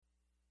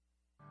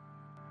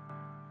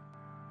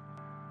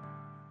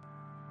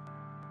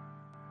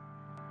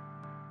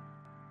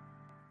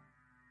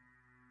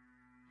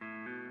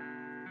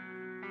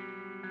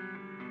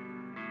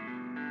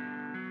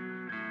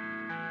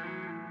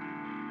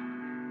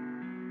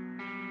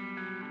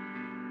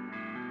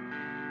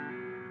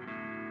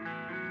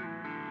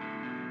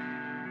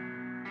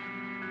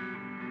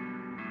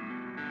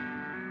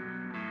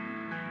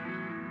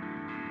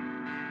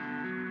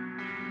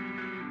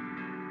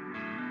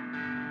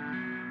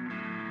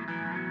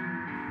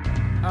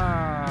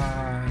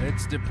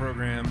It's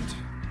Deprogrammed.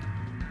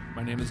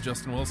 My name is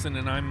Justin Wilson,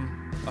 and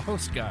I'm a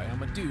host guy.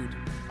 I'm a dude.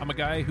 I'm a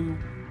guy who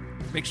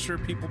makes sure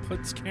people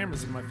puts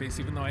cameras in my face,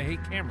 even though I hate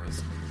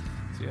cameras.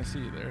 See, I see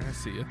you there. I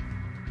see you.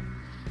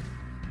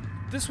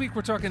 This week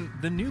we're talking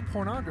the New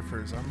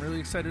Pornographers. I'm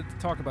really excited to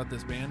talk about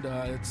this band.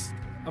 It's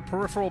a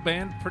peripheral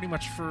band pretty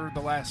much for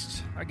the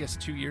last,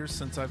 2 years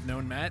since I've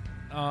known Matt.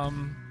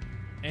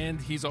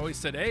 And he's always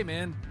said, hey,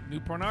 man, New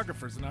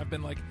Pornographers. And I've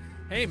been like,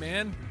 hey,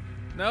 man,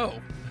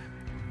 no.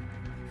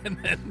 And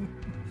then,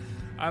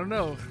 I don't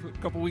know,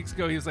 a couple weeks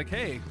ago, he was like,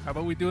 hey, how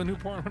about we do a New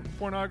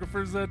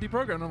Pornographers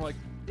deprogram? And I'm like,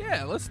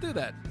 yeah, let's do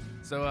that.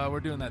 So we're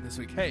doing that this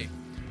week. Hey,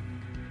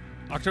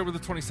 October the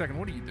 22nd,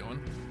 what are you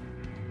doing?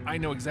 I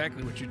know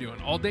exactly what you're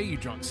doing. All day, you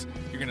drunks.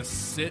 You're going to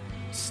sit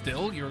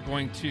still. You're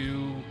going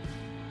to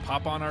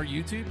pop on our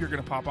YouTube. You're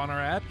going to pop on our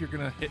app. You're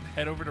going to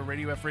head over to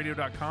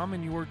radiofradio.com,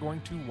 and you are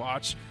going to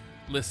watch,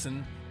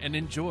 listen, and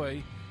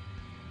enjoy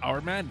our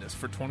madness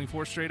for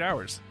 24 straight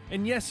hours.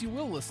 And yes, you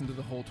will listen to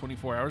the whole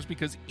 24 hours,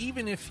 because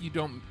even if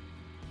you're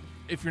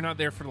not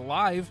there for the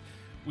live,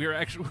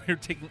 we're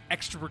taking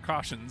extra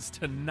precautions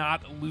to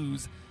not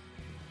lose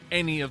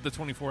any of the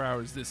 24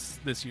 hours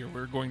this year.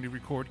 We're going to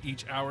record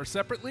each hour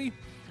separately.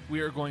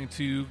 We are going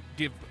to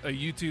give the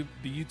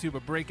YouTube a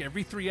break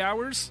every 3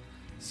 hours,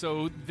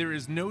 so there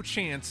is no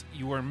chance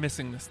you are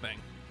missing this thing.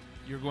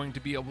 You're going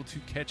to be able to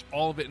catch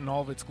all of it in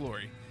all of its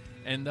glory.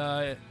 And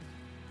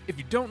if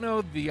you don't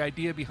know, the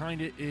idea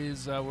behind it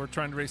is we're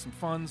trying to raise some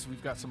funds.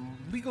 We've got some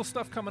legal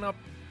stuff coming up,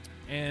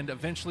 and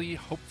eventually,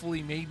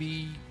 hopefully,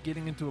 maybe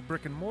getting into a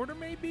brick and mortar,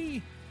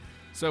 maybe.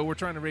 So we're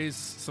trying to raise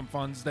some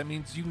funds. That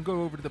means you can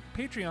go over to the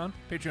Patreon,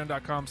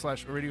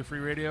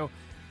 patreon.com/radiofreeradio.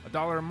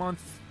 $1 a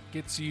month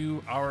gets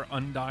you our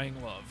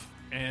undying love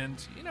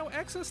and,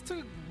 access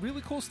to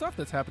really cool stuff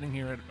that's happening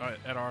here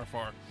at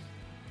RFR.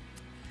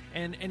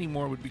 And any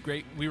more would be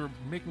great. We were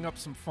making up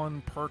some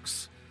fun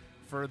perks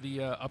for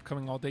the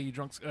upcoming All Day You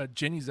Drunks.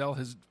 Jenny Zell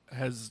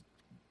has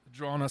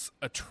drawn us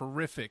a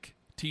terrific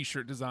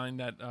t-shirt design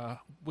that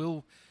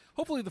will,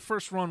 hopefully the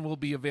first run will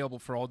be available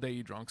for All Day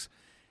You Drunks.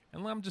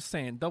 And I'm just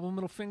saying, double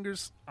middle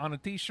fingers on a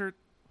t-shirt,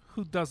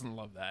 who doesn't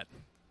love that?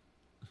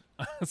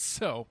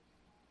 So,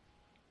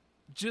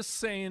 just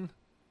saying,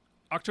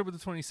 October the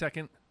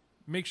 22nd,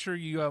 make sure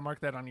you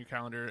mark that on your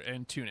calendar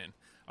and tune in.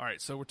 All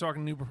right, so we're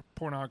talking New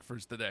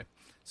Pornographers today.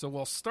 So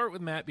we'll start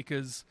with Matt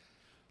because,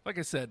 like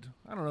I said,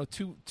 I don't know,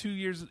 2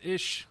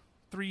 years-ish,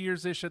 3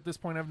 years-ish at this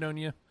point I've known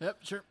you. Yep,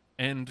 sure.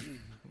 And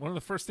one of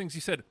the first things you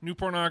said, New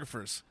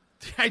Pornographers.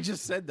 I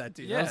just said that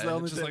to you. Yeah, that was the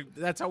only just thing.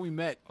 That's how we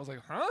met. I was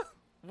like, huh?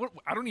 What?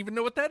 I don't even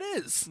know what that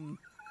is.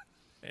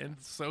 And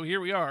so here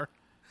we are.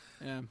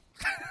 Yeah.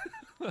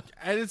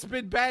 And it's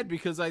been bad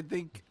because I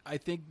think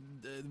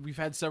we've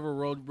had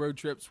several road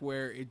trips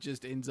where it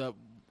just ends up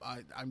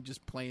I'm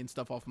just playing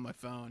stuff off of my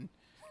phone,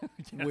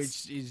 Yes.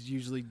 which is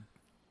usually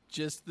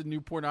just the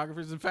New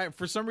Pornographers. In fact,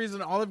 for some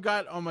reason, all I've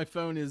got on my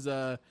phone is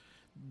the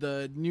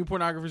New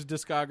Pornographers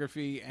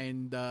discography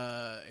and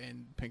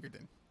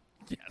Pinkerton.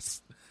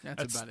 Yes.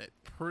 That's about it.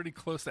 Pretty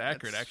close to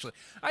accurate, actually.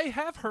 I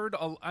have heard,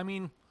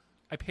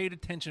 I paid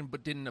attention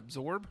but didn't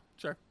absorb.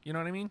 Sure. You know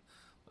what I mean?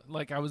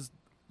 Like I was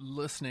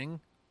listening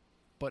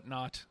but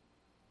not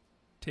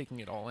taking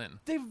it all in.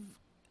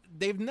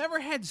 They've never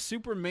had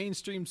super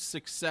mainstream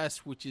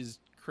success, which is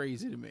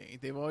crazy to me.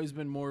 They've always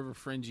been more of a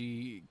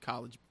fringy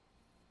college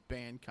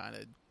band kind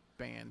of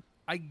band.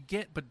 I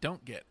get but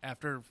don't get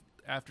after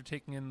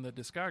taking in the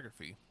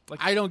discography.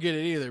 Like I don't get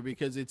it either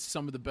because it's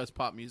some of the best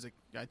pop music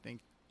I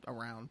think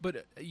around.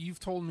 But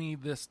you've told me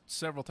this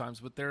several times,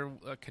 but they're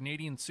a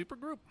Canadian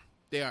supergroup?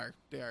 They are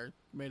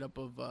made up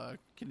of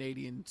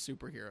Canadian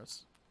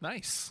superheroes.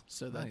 Nice.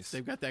 So nice.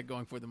 They've got that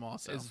going for them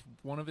also. Is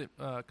one of it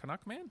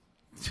Canuck Man?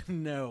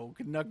 No,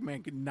 Canuck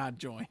Man could not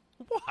join.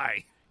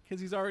 Why? Because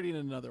he's already in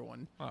another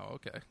one. Oh,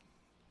 okay.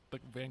 The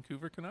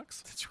Vancouver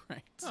Canucks? That's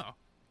right. Oh,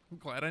 I'm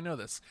glad I know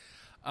this.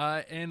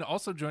 And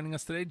also joining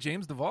us today,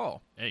 James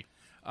Duvall. Hey.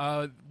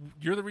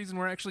 You're the reason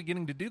we're actually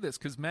getting to do this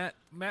because Matt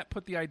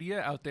put the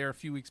idea out there a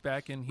few weeks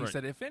back, and he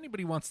said, if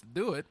anybody wants to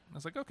do it, I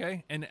was like,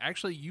 okay. And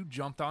actually, you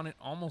jumped on it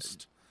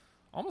almost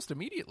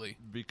immediately.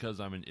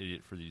 Because I'm an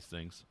idiot for these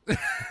things. I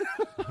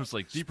was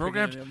like,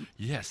 deprogrammed?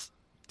 Yes.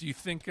 Do you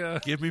think?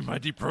 Give me my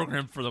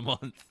deprogrammed for the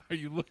month. Are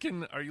you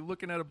looking at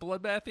a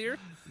bloodbath here?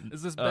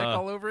 Is this Beck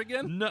all over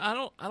again? No, I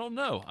don't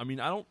know. I mean,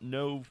 I don't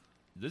know.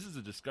 This is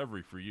a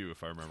discovery for you,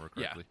 if I remember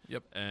correctly. Yeah.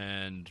 Yep.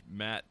 And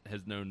Matt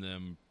has known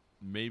them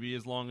maybe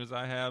as long as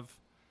I have.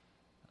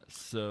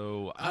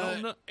 So I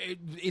don't know.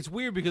 It's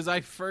weird because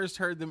I first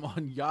heard them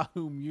on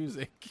Yahoo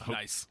Music.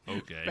 Nice.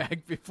 Okay.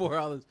 Back before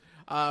all this,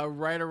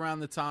 right around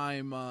the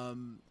time,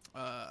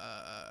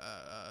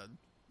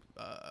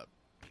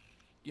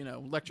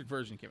 Electric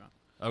Version came out.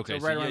 Okay.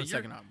 So right around the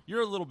second album.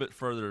 You're a little bit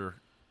further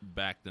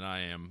back than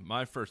I am.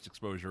 My first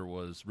exposure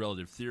was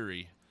Relative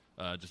Theory.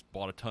 Just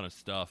bought a ton of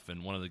stuff,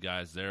 and one of the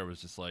guys there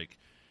was just like,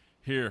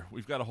 here,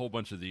 we've got a whole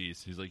bunch of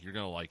these. He's like, you're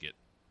going to like it.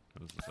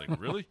 I was just like,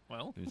 really?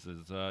 Well. He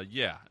says,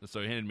 yeah. And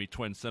so he handed me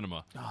Twin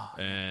Cinema,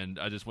 and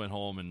I just went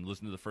home and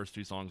listened to the first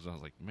 2 songs, and I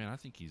was like, man, I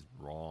think he's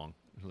wrong.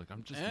 I was like,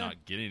 I'm just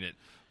not getting it.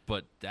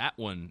 But that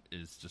one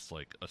is just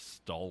like a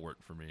stalwart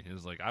for me. It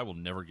was like, I will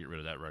never get rid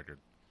of that record.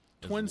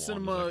 Twin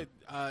Cinema,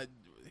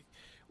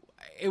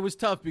 it was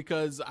tough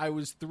because I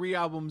was 3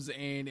 albums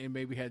in and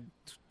maybe had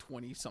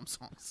 20-some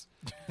songs.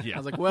 Yeah. I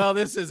was like, well,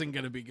 this isn't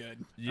going to be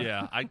good.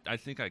 Yeah, I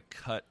think I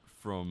cut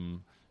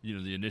from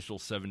the initial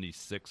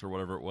 76 or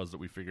whatever it was that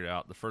we figured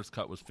out. The first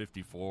cut was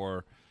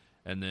 54,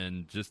 and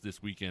then just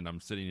this weekend I'm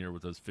sitting here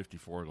with those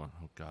 54 going,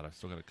 oh god, I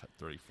still got to cut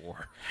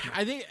 34.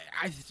 I think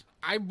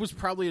I was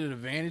probably at an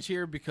advantage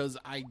here because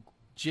I've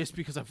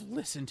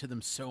listened to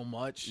them so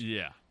much.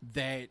 Yeah,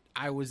 that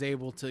I was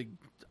able to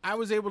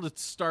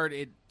start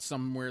it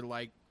somewhere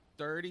like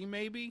 30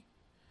 maybe,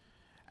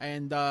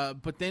 and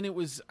but then it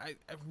was I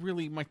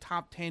really my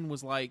top 10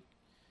 was like,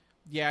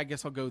 yeah, I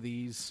guess I'll go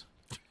these,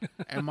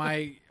 and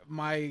my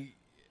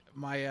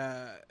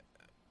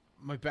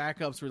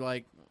backups were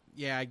like,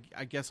 yeah,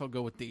 I guess I'll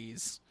go with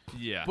these.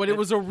 yeah. But it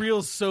was a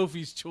real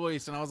Sophie's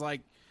choice, and I was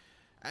like,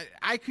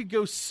 I could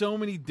go so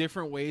many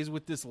different ways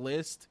with this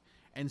list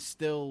and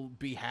still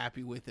be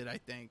happy with it, I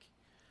think.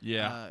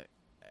 Yeah.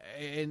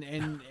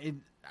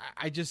 And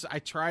I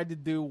tried to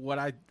do what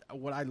I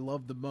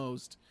love the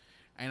most,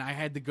 and I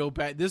had to go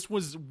back. This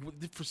was,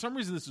 for some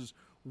reason, this was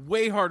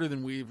way harder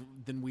than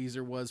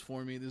Weezer was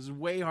for me. This is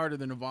way harder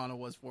than Nirvana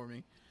was for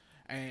me,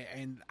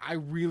 and I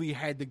really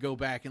had to go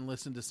back and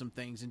listen to some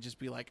things and just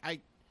be like, I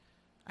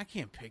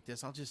can't pick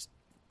this. I'll just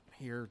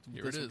Here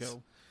this it will is.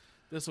 go.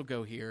 This will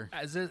go here.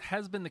 As it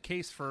has been the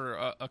case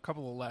for a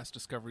couple of last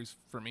discoveries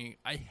for me,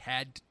 I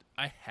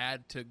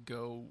had to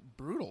go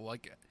brutal.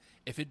 Like,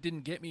 if it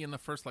didn't get me in the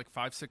first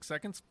 5-6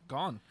 seconds,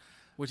 gone.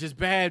 Which is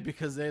bad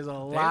because there's a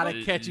lot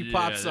of catchy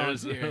pop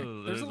songs here.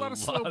 There's a lot of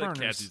slow burners.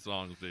 Catchy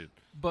songs, dude.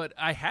 But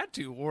I had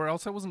to, or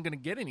else I wasn't going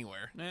to get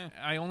anywhere. Eh.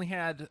 I only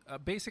had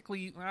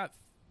basically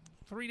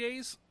 3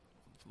 days,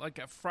 like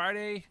a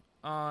Friday,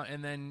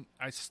 and then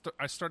I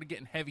started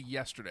getting heavy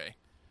yesterday.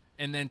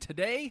 And then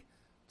today,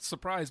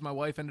 surprise, my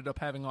wife ended up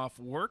having off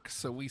work,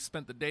 so we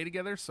spent the day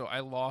together, so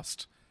I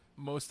lost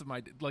most of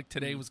my...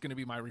 today was going to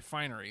be my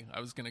refinery. I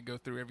was going to go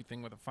through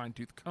everything with a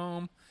fine-tooth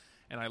comb,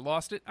 and I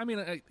lost it. I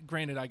mean,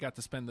 granted, I got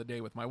to spend the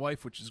day with my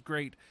wife, which is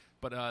great,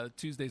 but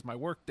Tuesday's my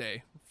work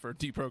day for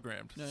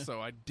Deprogrammed,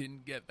 so I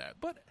didn't get that.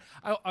 But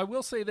I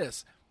will say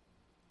this.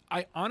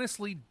 I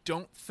honestly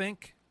don't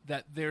think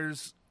that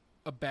there's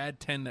a bad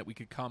 10 that we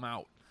could come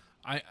out.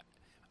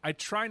 I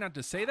try not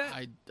to say that.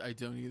 I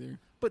don't either.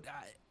 But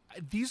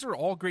these are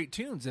all great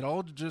tunes. It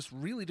all just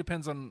really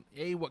depends on,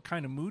 A, what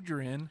kind of mood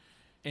you're in,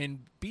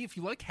 and B, if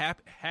you like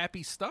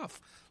happy stuff.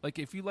 Like,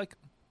 if you like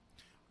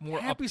more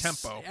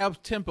up-tempo.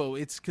 Up-tempo.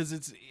 It's because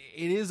it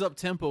is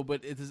up-tempo,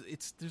 but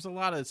it's there's a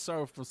lot of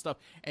sorrowful stuff.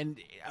 And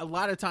a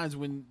lot of times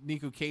when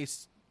Nico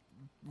Case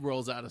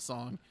rolls out a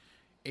song,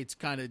 it's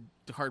kind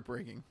of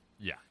heartbreaking.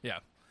 Yeah. Yeah.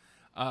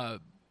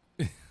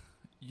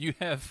 You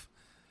have...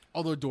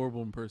 Although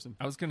adorable in person.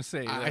 I was going to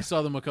say... I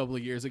saw them a couple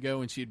of years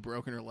ago, and she had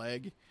broken her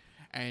leg.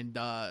 And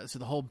so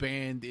the whole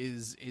band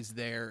is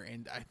there,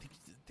 and I think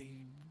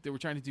they were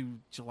trying to do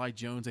July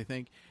Jones, I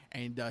think,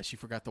 and she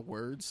forgot the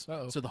words.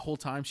 Uh-oh. So the whole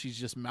time she's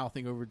just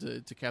mouthing over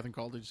to Catherine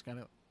Calder, just kind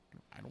of,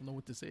 I don't know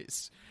what this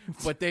is.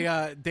 But they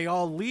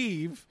all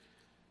leave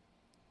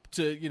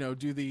to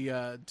do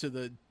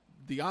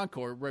the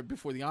encore right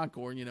before the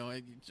encore,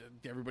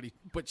 everybody,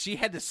 but she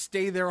had to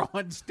stay there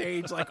on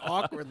stage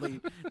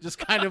awkwardly, just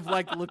kind of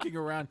looking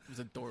around. It was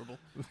adorable.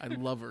 I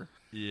love her.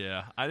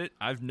 Yeah,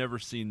 I've never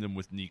seen them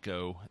with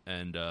Nico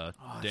and Dan.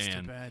 That's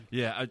too bad.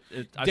 Yeah,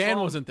 I Dan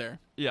saw wasn't there.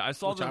 Yeah, I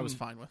saw which them. I was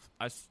fine with.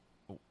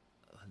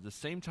 The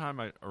same time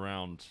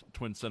around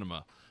Twin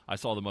Cinema, I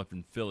saw them up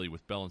in Philly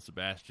with Bell and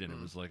Sebastian. It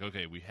was like,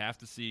 okay, we have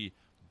to see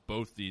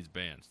both these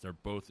bands. They're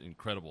both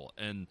incredible,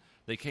 and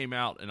they came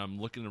out, and I'm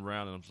looking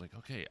around, and I'm just like,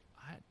 okay,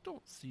 I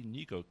don't see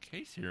Nico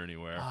Case here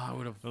anywhere. I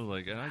would have. I was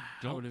like, and I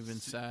would have been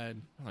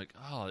sad. I'm like,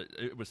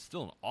 it was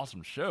still an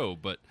awesome show,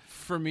 but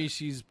for me,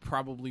 she's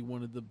probably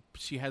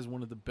she has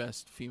one of the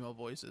best female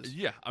voices.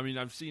 Yeah, I mean,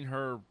 I've seen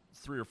her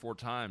 3 or 4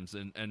 times,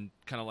 and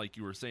kind of like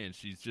you were saying,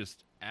 she's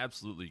just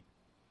absolutely.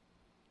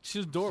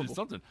 She's adorable. She's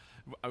something.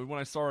 When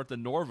I saw her at the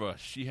Norva,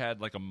 she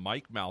had a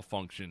mic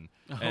malfunction,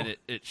 and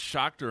it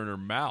shocked her in her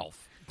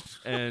mouth.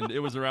 And it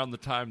was around the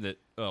time that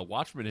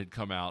Watchmen had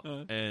come out,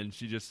 and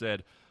she just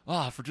said,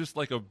 for just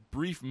a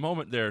brief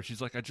moment there,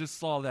 she's like, I just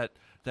saw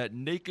that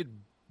naked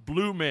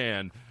blue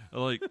man,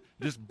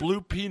 just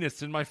blue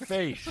penis in my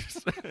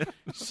face.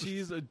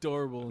 She's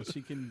adorable,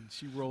 and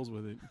she rolls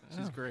with it.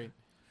 She's great.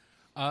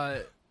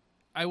 I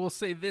will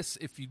say this: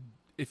 if you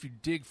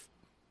dig,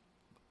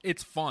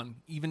 it's fun,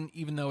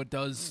 even though it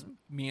does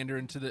meander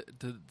into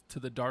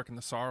the dark and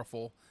the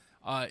sorrowful.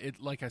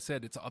 It, like I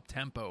said, it's up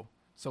tempo.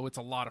 So it's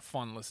a lot of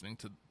fun listening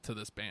to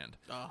this band.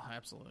 Oh,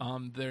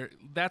 absolutely.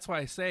 That's why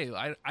I say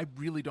I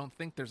really don't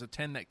think there's a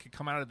 10 that could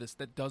come out of this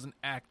that doesn't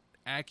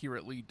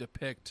accurately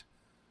depict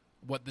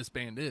what this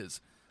band is.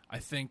 I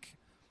think,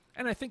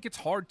 And I think it's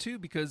hard too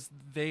because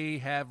they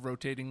have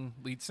rotating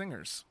lead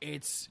singers.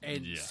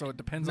 So it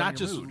depends not on your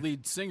just mood.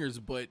 lead singers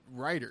but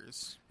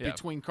writers Yeah.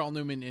 between Carl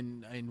Newman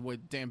and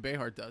what Dan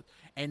Behart does,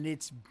 and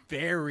it's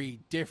very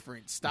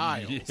different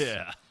styles.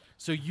 Yeah.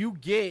 So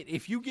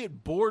if you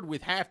get bored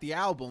with half the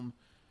album,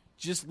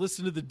 just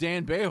listen to the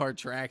Dan Behart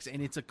tracks,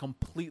 and it's a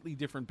completely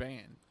different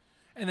band.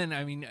 And then,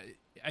 I mean,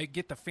 I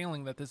get the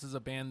feeling that this is a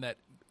band that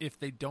if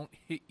they don't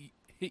hit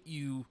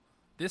you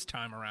this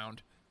time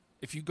around,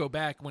 if you go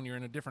back when you're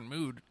in a different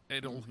mood,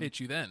 it'll hit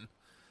you then.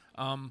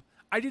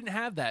 I didn't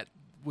have that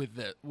with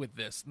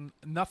this.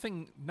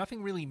 Nothing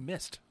really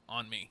missed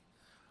on me.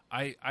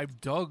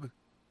 I've dug,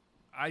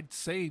 I'd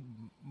say,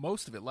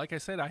 most of it. Like I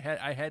said, I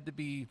had to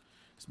be.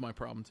 It's my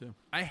problem too.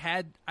 I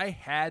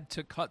had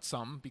to cut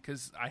some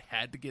because I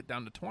had to get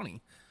down to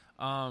 20.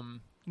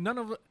 None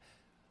of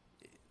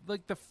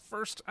like the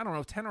first, I don't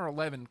know, 10 or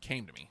 11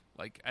 came to me.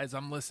 Like as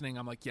I'm listening,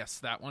 I'm like, yes,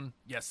 that one,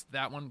 yes,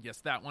 that one, yes,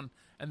 that one.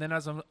 And then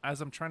as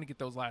I'm trying to get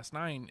those last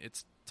 9,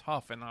 it's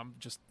tough, and I'm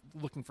just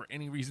looking for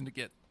any reason to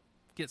get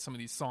some of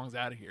these songs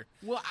out of here.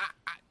 Well,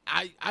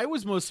 I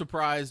was most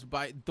surprised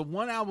by the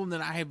one album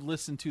that I have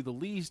listened to the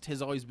least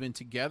has always been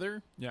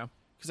Together. Yeah.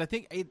 Because I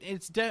think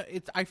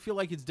I feel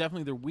like it's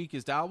definitely their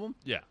weakest album.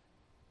 Yeah.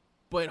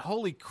 But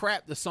holy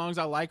crap, the songs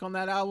I like on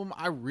that album,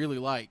 I really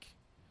like.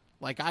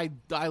 Like I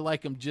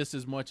like them just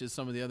as much as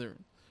some of the other.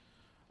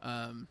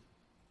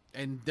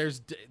 And there's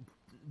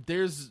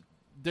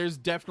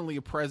definitely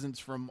a presence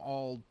from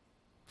all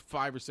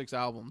 5 or 6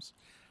 albums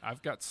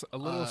I've got a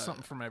little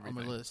something from everything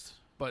on my list.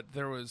 But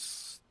there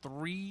was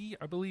 3,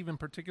 I believe, in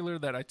particular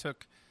that I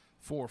took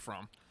 4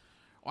 from.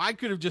 Well, I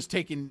could have just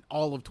taken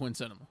all of Twin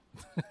Cinema,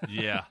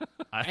 Yeah.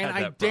 and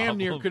I damn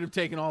near could have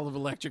taken all of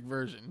Electric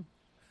Version.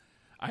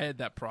 I had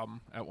that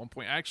problem at one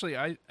point. Actually,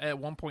 at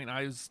one point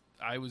I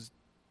was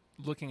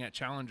looking at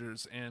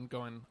challengers and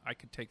going, I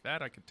could take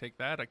that, I could take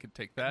that, I could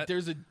take that.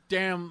 There's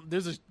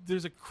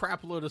a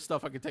crap load of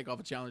stuff I could take off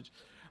a challenge.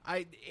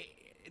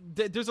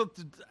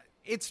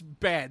 It's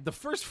bad. The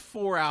first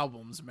 4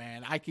 albums,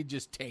 man, I could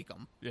just take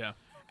them. Yeah.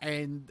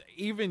 And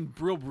even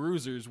Brill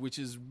Bruisers, which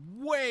is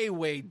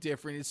way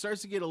different. It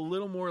starts to get a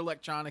little more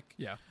electronic.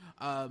 Yeah.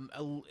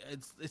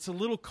 It's a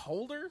little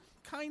colder,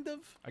 kind of.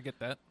 I get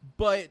that.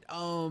 But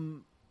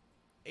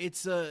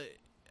it's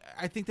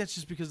I think that's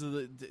just because of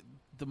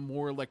the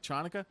more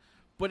electronica.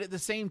 But at the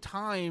same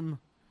time,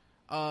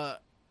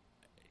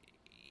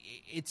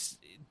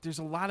 there's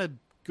a lot of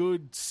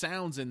good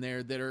sounds in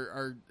there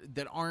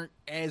that aren't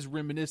as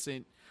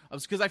reminiscent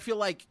of, because I feel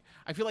like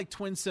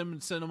Twin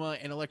Cinema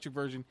and Electric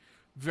Version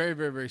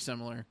very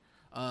similar.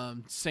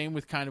 Same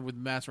with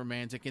Mass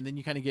Romantic, and then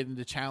you kind of get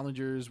into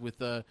Challengers with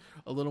a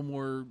little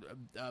more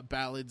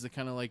ballads that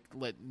kind of like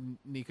let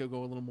Nico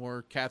go a little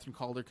more. Catherine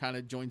Calder kind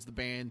of joins the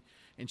band,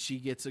 and she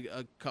gets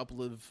a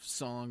couple of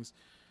songs,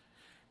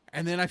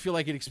 and then I feel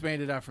like it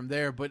expanded out from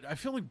there. But I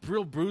feel like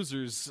Brill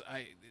Bruisers,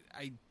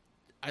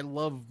 I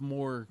love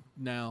more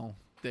now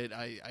that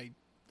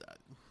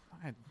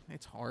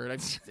it's hard.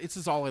 It's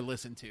just all I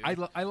listen to.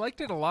 I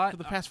liked it a lot. For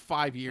the past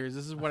 5 years,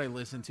 this is what I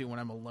listen to when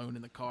I'm alone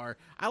in the car.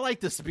 I like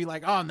this to be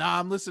like, oh, no,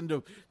 I'm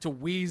listening to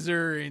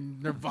Weezer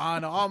and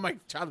Nirvana. Oh, my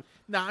child.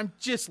 No, I'm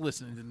just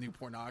listening to New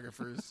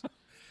Pornographers.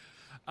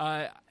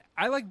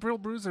 I like Brill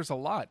Bruisers a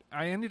lot.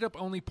 I ended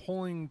up only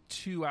pulling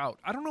 2 out.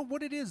 I don't know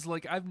what it is.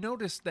 Like, I've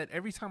noticed that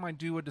every time I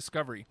do a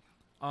discovery,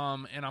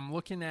 and I'm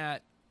looking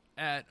at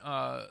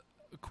a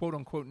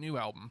quote-unquote new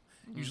album,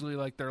 usually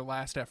like their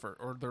last effort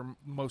or their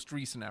most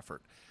recent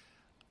effort,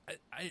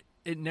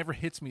 it never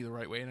hits me the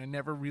right way, and I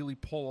never really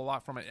pull a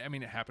lot from it. I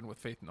mean, it happened with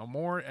Faith No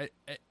More.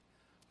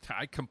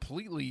 I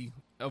completely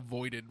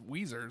avoided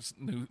Weezer's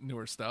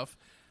newer stuff.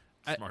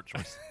 Smart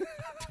choice.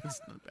 That's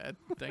not a bad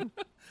thing.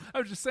 I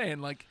was just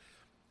saying, like,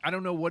 I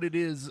don't know what it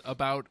is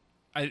about.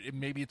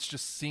 Maybe it's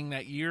just seeing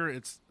that year.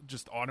 It's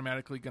just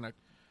automatically going to...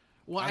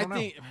 Well, I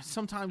think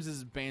sometimes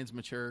as bands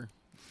mature,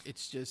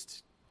 it's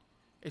just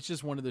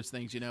one of those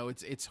things, you know.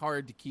 It's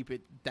hard to keep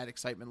it that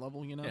excitement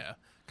level, you know. Yeah.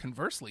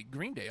 Conversely,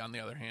 Green Day, on the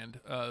other hand,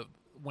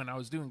 when I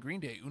was doing Green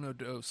Day, Uno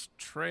Dos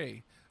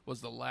Tres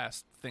was the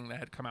last thing that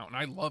had come out, and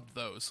I loved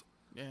those.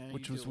 Yeah,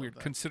 which was weird,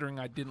 considering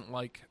I didn't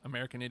like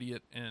American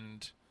Idiot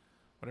and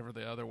whatever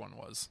the other one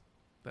was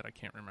that I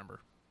can't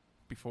remember.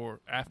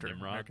 After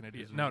Nimrod? American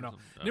Idiot. Is it- No.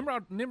 oh.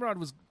 Nimrod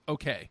was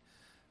okay.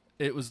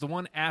 It was the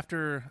one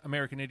after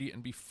American Idiot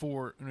and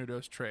before Uno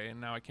Dos Tres,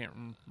 and now I can't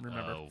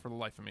remember Oh. for the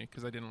life of me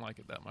because I didn't like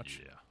it that much.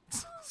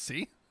 Yeah.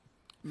 See?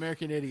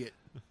 American Idiot.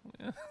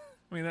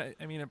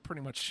 I mean, it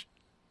pretty much,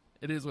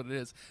 it is what it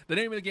is. The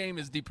name of the game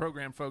is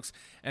Deprogrammed, folks.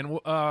 And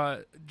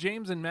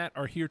James and Matt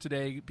are here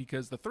today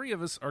because the 3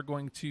 of us are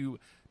going to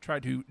try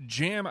to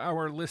jam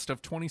our list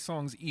of 20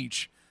 songs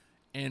each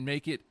and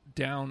make it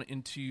down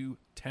into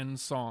 10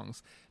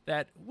 songs.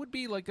 That would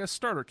be like a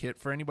starter kit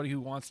for anybody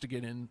who wants to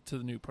get into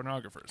the New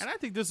Pornographers. And I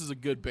think this is a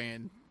good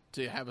band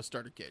to have a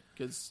starter kit,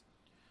 because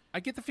I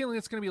get the feeling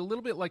it's going to be a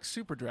little bit like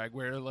Superdrag,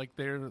 where like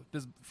they're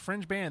this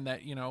fringe band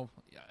that, you know,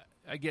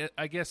 I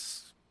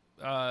guess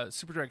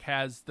Superdrag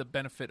has the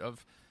benefit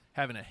of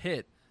having a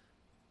hit,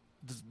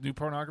 Does New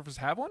Pornographers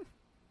have one?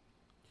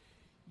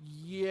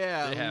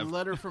 Yeah, They have.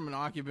 Letter from an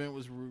Occupant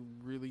was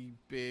really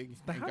big.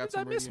 How It did got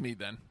some that miss radio- me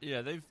then?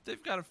 Yeah,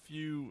 they've got a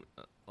few.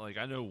 Like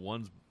I know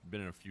one's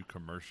been in a few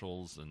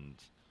commercials, and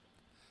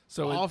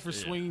So All it- for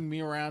Swinging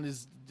Me Around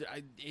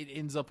it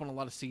ends up on a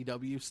lot of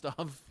CW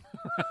stuff.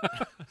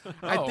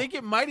 I Oh. think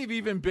it might have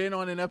even been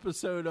on an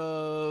episode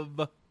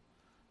of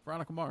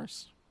Veronica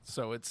Mars.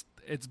 so it's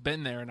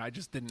been there, and I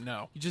just didn't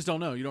know. You just don't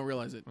know. You don't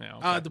realize it. Yeah,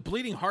 okay. The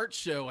Bleeding Heart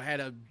show had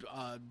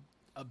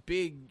a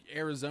big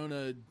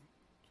Arizona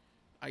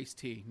iced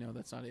tea. No,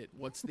 that's not it.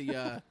 What's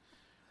the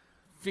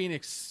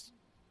Phoenix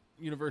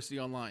University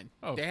Online?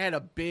 Oh. They had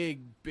a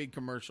big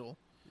commercial.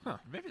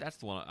 maybe that's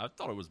the one. I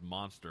thought it was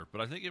Monster,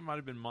 but I think it might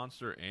have been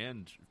Monster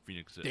and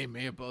Phoenix. They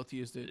may have both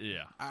used it.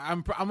 Yeah.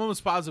 I'm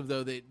almost positive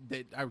though that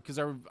because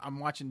I'm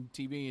watching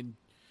TV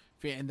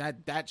and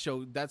that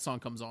show, that song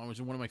comes on, which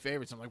is one of my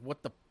favorites. I'm like,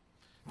 what the?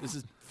 This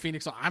is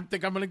Phoenix. I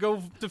think I'm gonna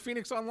go to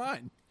Phoenix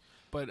Online.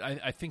 But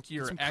I think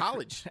you're Some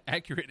college.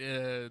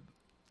 accurate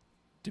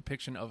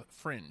depiction of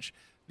Fringe.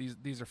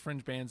 These are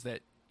Fringe bands that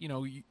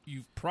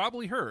you've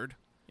probably heard,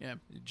 Yeah,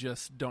 you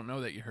just don't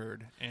know that you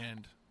heard.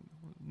 And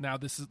now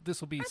this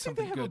will be I think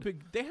something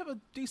good. They have a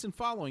decent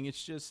following.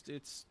 It's just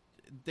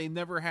they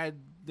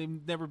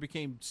never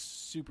became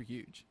super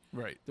huge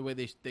Right. the way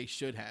they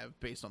should have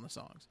based on the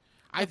songs.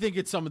 I think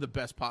it's some of the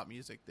best pop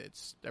music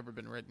that's ever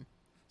been written.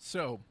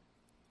 So,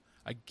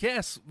 I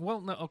guess.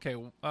 Well, no. Okay.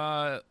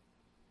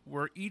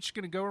 We're each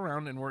going to go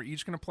around and we're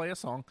each going to play a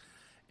song,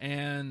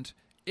 and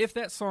if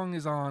that song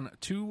is on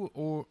two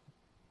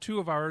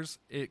of ours,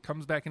 it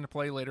comes back into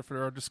play later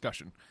for our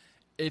discussion.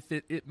 If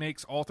it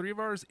makes all three of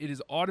ours, it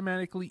is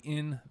automatically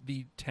in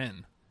the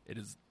 10.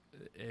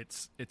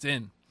 It's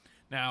in.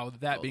 Now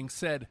that being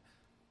said,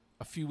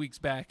 a few weeks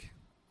back,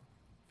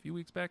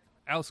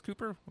 Alice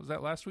Cooper, was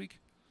that last week?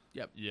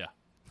 Yep. Yeah.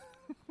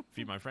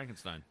 Feed My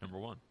Frankenstein, number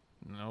 1.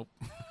 Nope.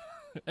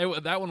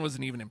 That one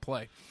wasn't even in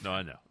play. No,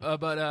 I know.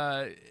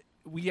 But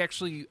we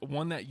actually,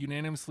 one that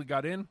unanimously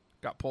got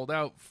pulled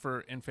out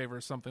in favor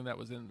of something that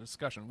was in the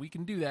discussion. We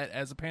can do that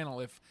as a panel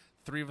if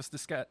three of us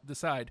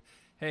decide,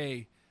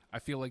 hey, I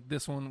feel like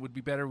this one would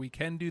be better. We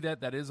can do that.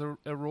 That is a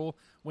rule.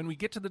 When we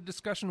get to the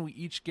discussion, we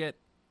each get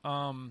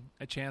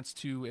a chance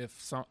to,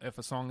 if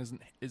a song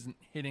isn't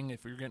hitting,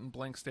 if you're getting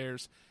blank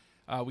stares,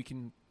 we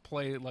can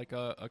play like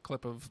a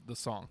clip of the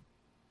song.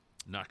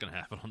 Not going to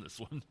happen on this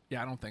one.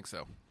 Yeah, I don't think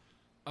so.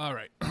 All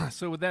right.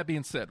 So with that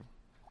being said,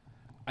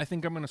 I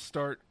think I'm going to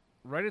start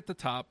right at the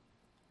top.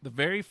 The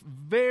very,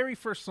 very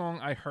first song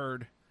I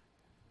heard,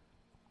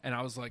 and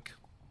I was like,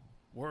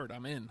 word,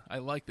 I'm in. I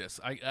like this.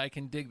 I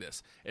can dig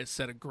this. It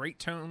set a great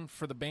tone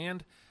for the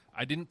band.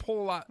 I didn't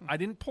pull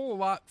a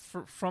lot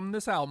from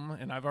this album,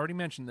 and I've already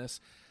mentioned this,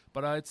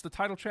 but it's the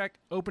title track,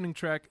 opening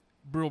track,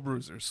 Brill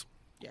Bruisers.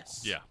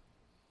 Yes. Yeah.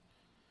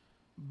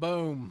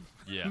 Boom.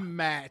 Yeah.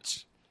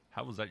 Match.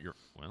 How was that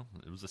well,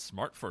 it was a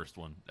smart first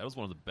one. That was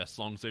one of the best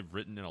songs they've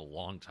written in a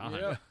long time.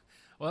 Yeah.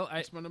 Well,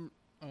 That's when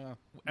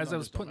as I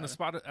was putting numbers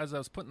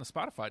the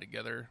Spotify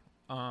together,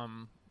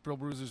 Brill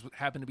Bruisers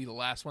happened to be the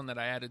last one that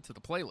I added to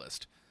the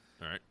playlist.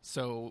 All right.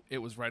 So it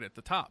was right at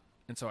the top.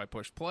 And so I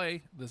pushed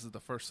play. This is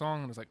the first song,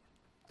 and I was like,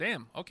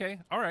 damn, okay,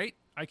 all right,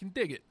 I can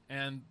dig it.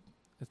 And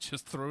it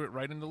just threw it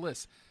right in the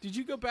list. Did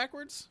you go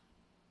backwards?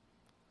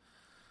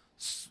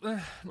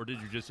 Or did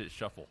you just hit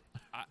shuffle?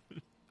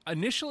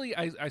 Initially,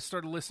 I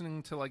started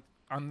listening to, like,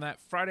 on that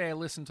Friday, I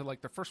listened to,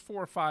 like, the first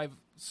 4 or 5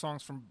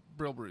 songs from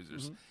Brill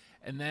Bruisers. Mm-hmm.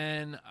 And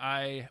then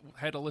I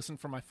had to listen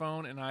from my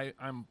phone, and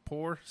I'm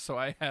poor, so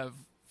I have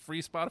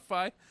free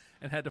Spotify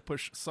and had to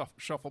push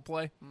shuffle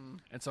play.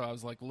 And so I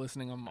was, like,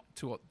 listening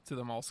to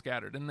them all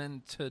scattered. And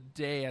then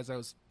today, as I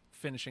was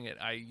finishing it,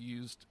 I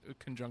used a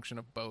conjunction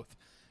of both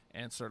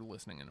and started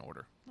listening in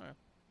order. All right.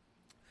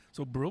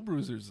 So Brill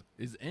Bruisers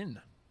is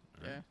in.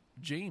 Yeah.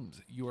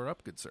 James, you are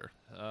up, good sir.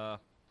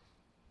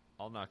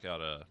 I'll knock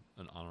out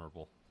an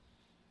honorable.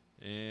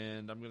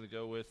 And I'm going to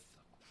go with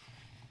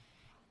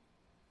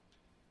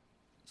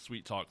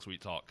Sweet Talk,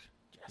 Sweet Talk.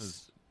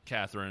 Yes.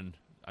 Catherine,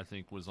 I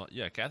think, was on.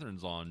 Yeah,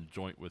 Catherine's on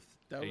joint with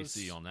That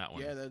AC was, on that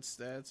one. Yeah, that's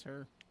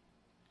her.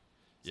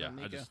 Yeah, San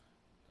I Nico.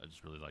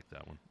 just really like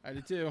that one. I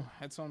did too.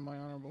 That's on my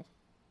honorable.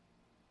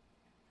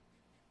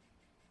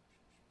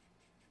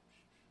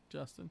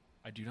 Justin.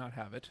 I do not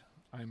have it.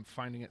 I'm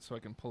finding it so I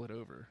can pull it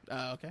over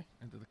Okay.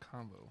 into the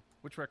combo.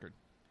 Which record?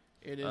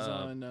 It is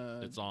on.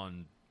 It's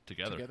on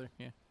Together,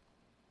 Yeah.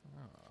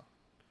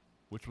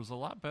 which was a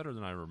lot better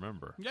than I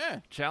remember. Yeah.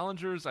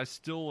 Challengers, I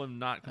still am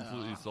not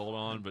completely sold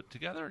on, but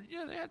Together,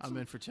 yeah, they had I'm some.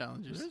 in for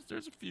challenges.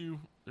 There's a few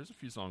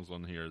songs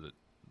on here that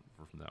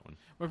were from that one.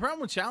 My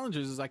problem with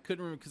challenges is I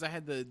couldn't remember because I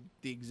had the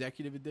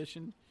executive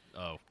edition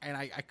Oh, and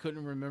I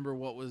couldn't remember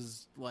what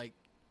was like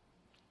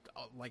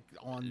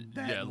on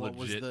that. Yeah, what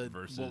was legit the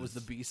versus what was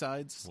the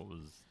B-sides? what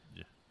was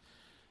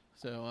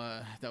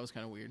So that was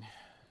kind of weird.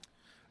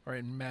 All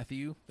right,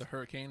 Matthew, the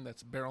hurricane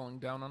that's barreling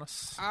down on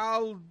us.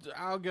 I'll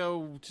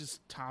go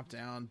just top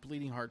down.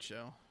 Bleeding Heart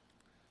Show.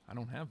 I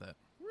don't have that.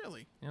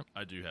 Really?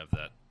 I do have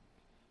that.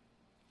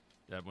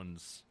 That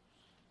one's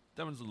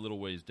That one's a little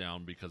ways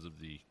down because of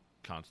the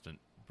constant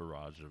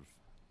barrage of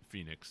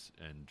Phoenix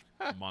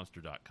and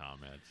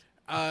Monster.com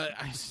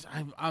ads.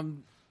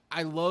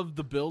 I love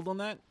the build on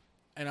that,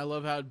 and I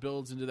love how it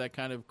builds into that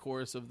kind of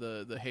chorus of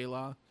the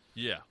Hayla,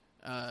 Yeah.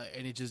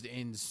 and it just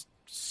ends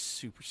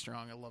super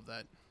strong. I love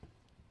that.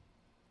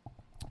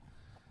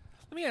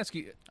 Let me ask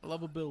you. I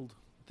love a build.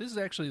 This is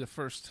actually the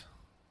first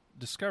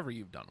discovery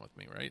you've done with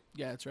me, right?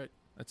 Yeah, that's right.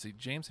 Let's see,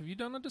 James, have you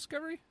done a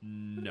discovery?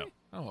 No.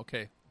 Oh,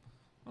 okay.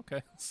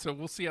 Okay. So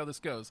we'll see how this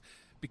goes.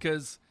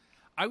 Because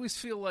I always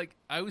feel like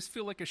a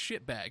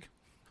shitbag.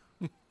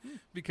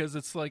 Because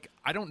it's like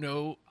I don't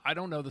know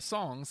the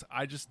songs.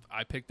 I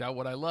picked out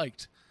what I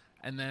liked.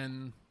 And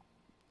then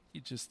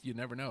you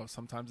never know.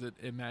 Sometimes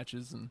it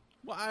matches and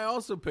Well, I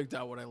also picked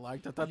out what I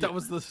liked. I thought that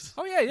was the.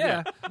 oh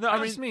yeah. No, I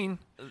I just mean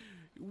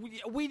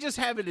We just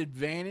have an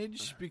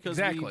advantage because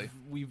Exactly.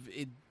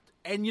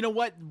 and you know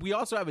what? We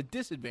also have a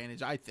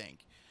disadvantage, I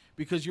think,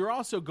 because you're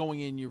also going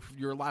in.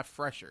 You're a lot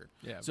fresher.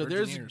 Yeah, So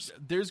virgin ears.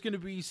 there's going to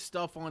be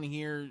stuff on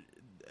here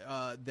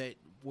that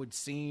would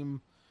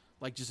seem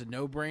like just a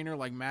no-brainer,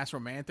 like Mass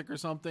Romantic or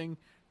something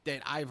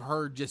that I've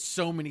heard just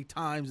so many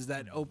times as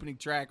that opening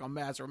track on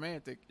Mass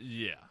Romantic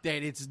Yeah.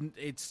 that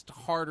it's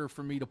harder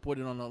for me to put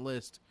it on a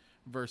list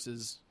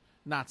versus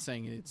not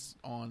saying it's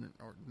on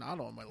or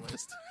not on my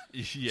list.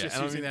 Yeah. Just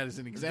and I using mean, that as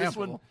an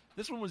example.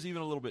 This one was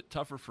even a little bit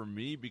tougher for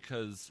me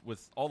because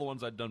with all the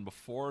ones I'd done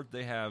before,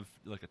 they have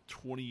like a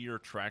 20-year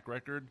track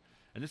record.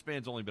 And this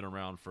band's only been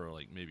around for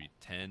like maybe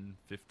 10,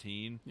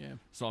 15. Yeah.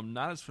 So I'm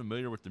not as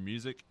familiar with the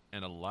music.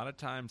 And a lot of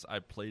times I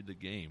played the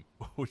game,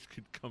 which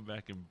could come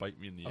back and bite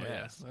me in the oh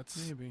yeah, ass.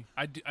 that's Maybe.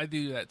 I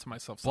do that to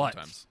myself But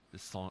sometimes.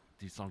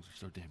 these songs are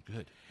so damn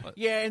good.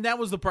 Yeah, and that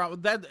was the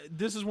problem.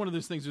 This is one of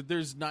those things that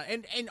there's not,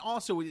 and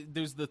also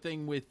there's the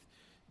thing with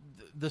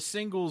the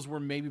singles were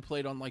maybe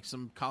played on like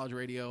some college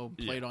radio,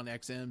 played Yeah. on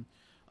XM,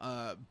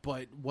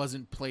 but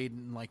wasn't played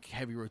in like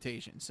heavy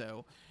rotation.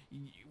 So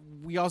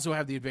we also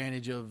have the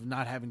advantage of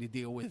not having to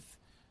deal with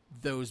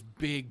those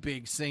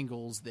big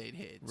singles that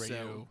hit. So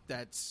Radio.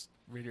 that's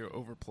Radio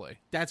overplay.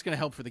 going to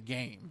help for the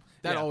game.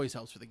 That Yeah. always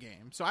helps for the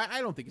game. So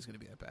I don't think it's going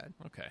to be that bad.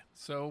 Okay.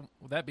 So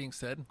with that being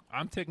said,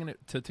 I'm taking it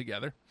to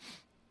Together.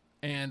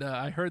 And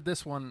I heard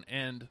this one,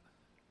 and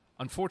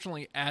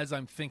unfortunately, as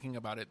I'm thinking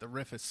about it, the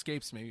riff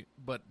escapes me.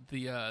 But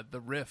the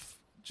riff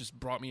just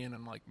brought me in, and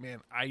I'm like,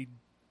 man, I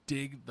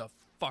dig the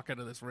fuck out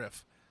of this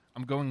riff.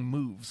 I'm going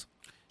Moves.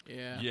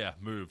 Yeah. Yeah,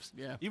 moves.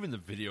 Yeah. Even the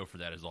video for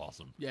that is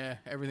awesome. Yeah,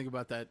 everything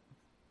about that.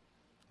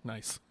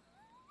 Nice.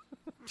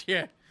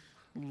 Yeah.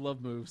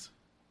 Love Moves.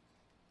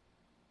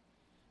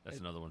 That's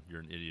another one.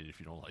 You're an idiot if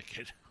you don't like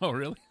it. Oh,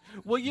 really?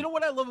 Well, you know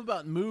what I love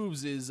about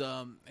Moves is,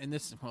 and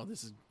this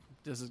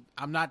is,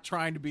 I'm not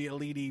trying to be a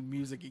leady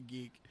music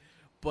geek,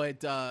 but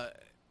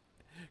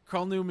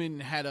Carl Newman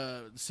had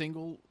a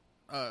single,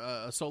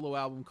 a solo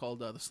album called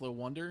The Slow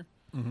Wonder,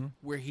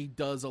 where he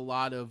does a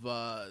lot of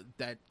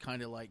that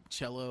kind of like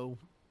cello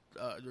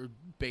or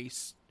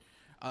bass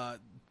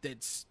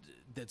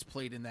that's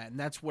played in that, and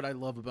that's what I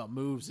love about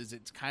Moves is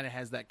it kind of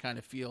has that kind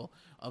of feel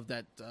of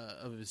that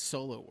of his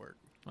solo work.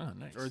 Oh,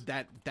 nice. Or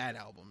that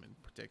album in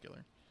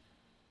particular.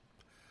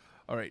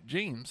 All right,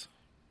 James.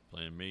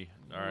 Playing me.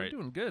 All We're right.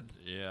 doing good.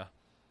 Yeah.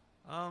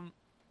 I'm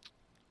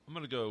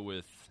going to go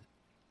with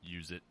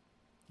Use It.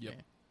 Yep.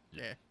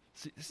 Yeah.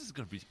 See, this is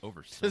going to be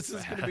over so This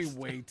is going to be fast.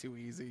 way too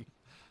easy.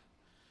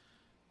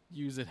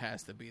 Use It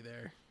has to be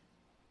there.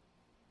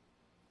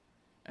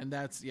 And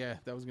that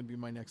was going to be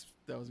my next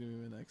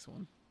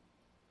one.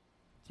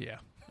 Yeah.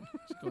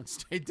 Just going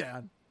straight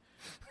down.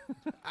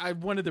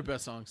 One of their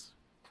best songs.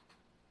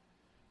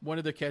 One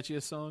of their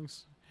catchiest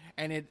songs.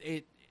 And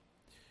it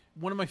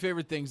one of my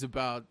favorite things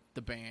about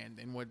the band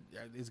and what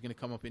is going to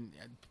come up in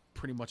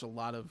pretty much a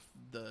lot of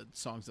the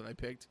songs that I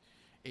picked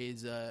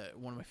is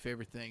one of my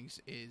favorite things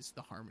is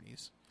the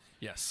harmonies.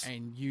 Yes.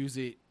 And Use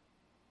It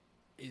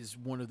is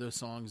one of those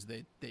songs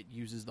that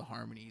uses the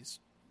harmonies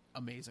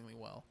amazingly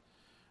well.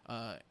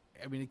 I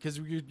mean, because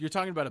you're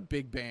talking about a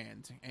big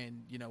band,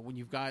 and you know when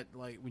you got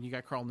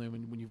Carl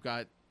Newman, when you've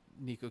got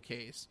Nico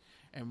Case,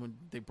 and when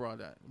they brought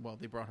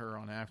her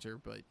on after,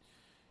 but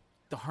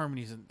the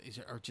harmonies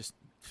are just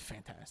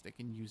fantastic,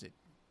 and Use It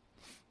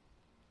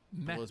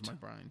blows my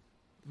brain.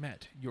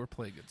 Matt, your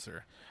play, good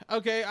sir.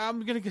 Okay,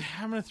 I'm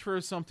gonna throw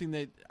something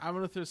that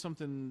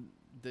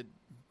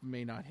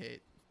may not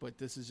hit, but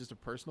this is just a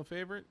personal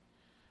favorite.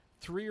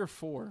 3 or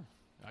 4.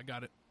 I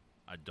got it.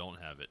 I don't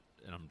have it,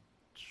 and I'm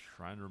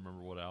trying to remember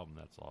what album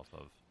that's off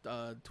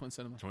of. Twin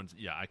Cinema. Twins.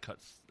 Yeah, I cut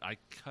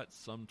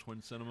some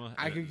Twin Cinema.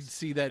 I and could it's-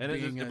 see that and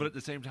being but at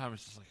the same time,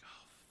 it's just like,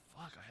 oh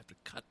fuck, I have to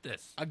cut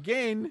this.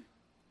 again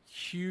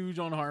huge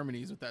on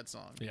harmonies with that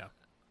song. Yeah.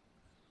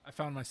 I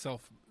found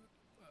myself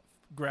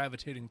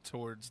gravitating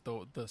towards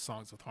the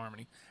songs with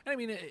harmony. And I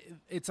mean,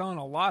 it's on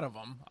a lot of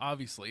them,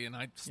 obviously, and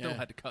I still Yeah.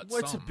 had to cut Well,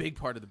 it's some. a big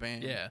part of the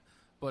band. Yeah.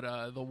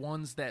 But the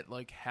ones that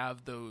like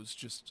have those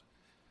just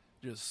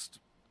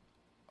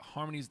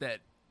harmonies that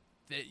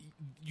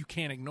you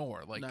can't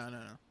ignore, like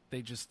No.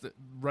 they just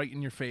right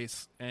in your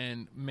face,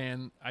 and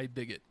man, I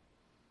dig it.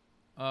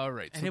 All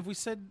right. And have we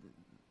said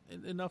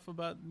enough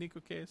about Nico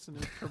Case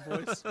and her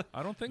voice?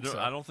 I don't think No, so.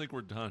 I don't think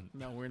we're done.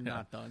 No, we're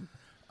not done.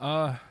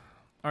 All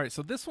right,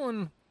 so this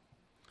one,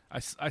 I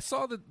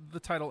saw the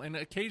title, and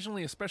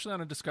occasionally, especially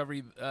on a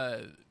Discovery,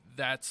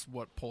 that's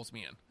what pulls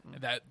me in.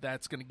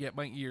 That's going to get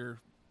my ear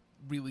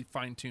really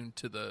fine tuned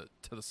to the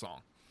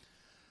song.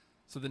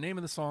 So the name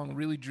of the song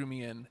really drew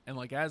me in, and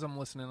like as I'm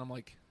listening, I'm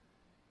like,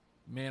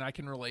 man, I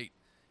can relate.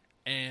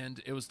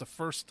 And it was the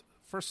first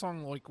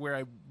song like where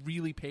I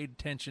really paid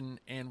attention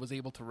and was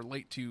able to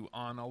relate to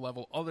on a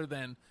level other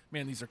than,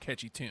 man, these are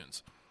catchy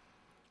tunes.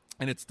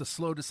 And it's The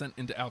Slow Descent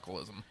into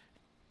Alcoholism.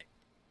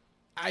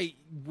 I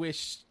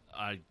wish,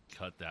 I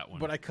cut that one.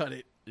 but I cut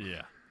it.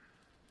 Yeah.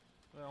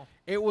 Well,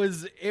 It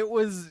was.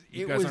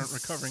 you guys aren't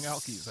recovering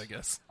alkies, I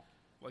guess,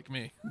 like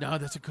me. No,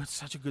 that's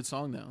such a good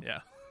song though. Yeah.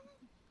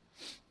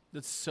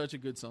 That's such a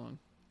good song.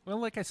 Well,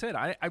 like I said,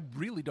 I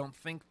really don't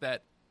think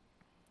that.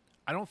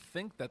 I don't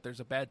think that there's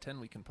a bad 10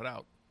 we can put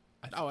out.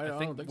 I don't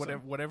think so.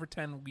 whatever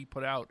 10 we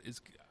put out is,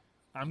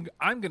 I'm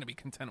going to be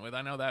content with.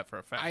 I know that for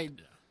a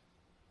fact.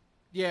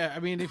 Yeah, I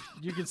mean, if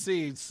you can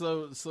see,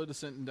 slow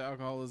descent into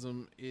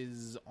alcoholism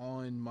is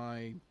on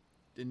my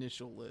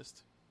initial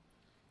list,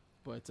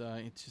 but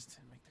it just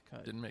didn't make the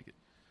cut. Didn't make it.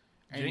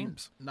 And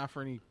James, not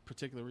for any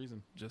particular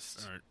reason.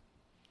 just All right.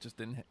 just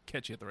didn't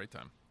catch you at the right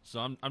time. So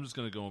I'm just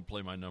going to go and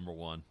play my number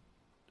one,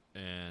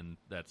 and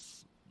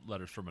that's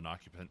Letters from an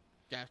Occupant.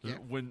 Yeah.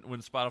 When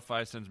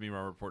Spotify sends me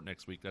my report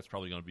next week, that's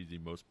probably going to be the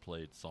most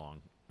played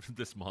song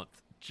this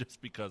month,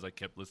 just because I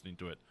kept listening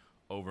to it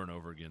over and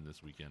over again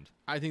this weekend.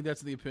 I think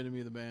that's the epitome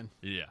of the band.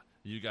 Yeah,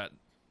 you got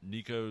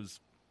Nico's.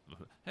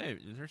 Hey,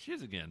 there she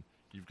is again.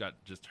 You've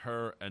got just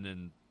her, and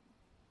then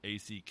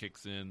AC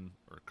kicks in,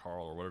 or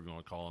Carl, or whatever you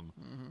want to call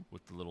him,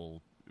 with the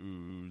little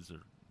oohs.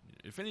 Or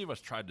if any of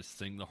us tried to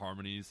sing the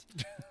harmonies,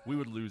 we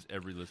would lose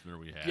every listener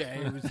we had. Yeah,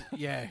 it was.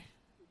 Yeah,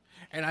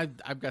 and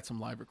I've got some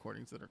live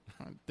recordings that are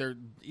they're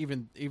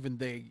even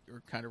they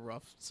are kind of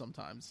rough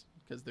sometimes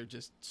because they're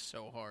just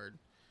so hard.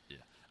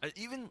 Yeah,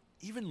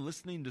 even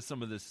listening to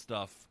some of this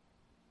stuff,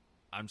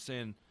 I'm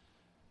saying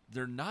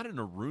they're not in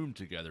a room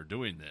together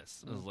doing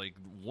this. It's like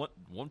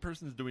one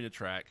person's doing a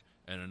track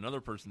and another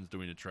person's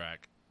doing a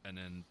track, and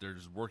then they're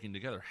just working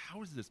together.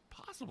 How is this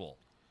possible?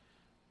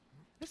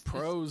 It's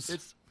Pros.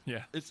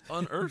 It's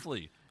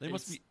unearthly. They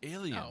must be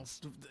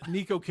aliens. No,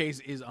 Nico Case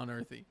is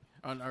unearthly,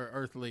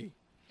 unearthly,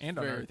 And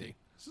very unearthly. earthy.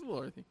 She's a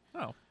little earthy.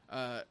 Oh,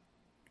 God,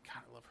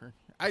 I love her.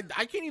 I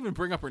can't even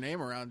bring up her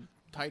name around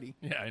Tidy.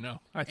 yeah, I know.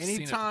 I've seen it.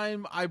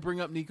 Anytime I bring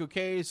up Nico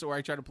Case or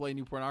I try to play a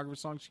new pornography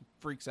song, she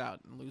freaks out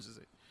and loses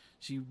it.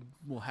 She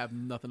will have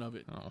nothing of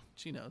it. Oh,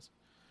 She knows.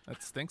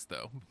 that stinks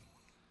though.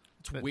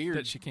 It's That- weird.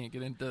 that she can't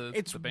get into.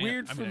 It's the band.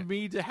 weird I for mean,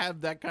 me to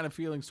have that kind of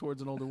feelings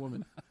towards an older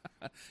woman.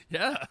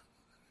 Yeah,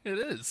 it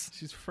is.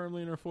 She's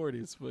firmly in her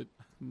 40s, but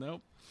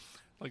nope.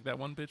 Like that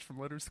one bitch from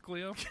Letters to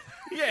Cleo.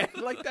 Yeah,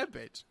 like that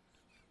bitch.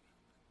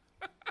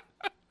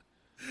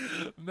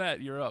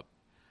 Matt, you're up.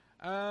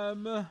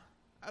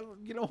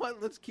 You know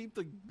what? Let's keep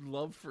the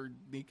love for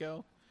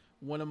Nico.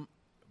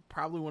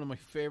 Probably one of my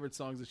favorite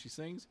songs that she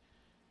sings,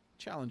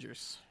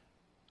 "Challengers."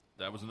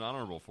 That was an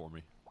honorable for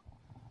me.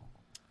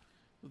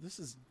 Well, this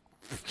is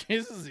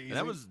easy. And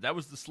that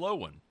was the slow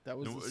one. That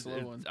was the slow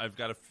one.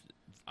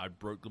 I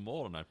broke the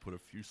mold and I put a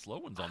few slow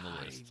ones on the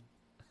list.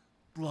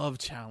 Love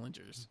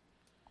Challengers.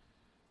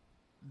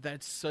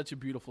 That's such a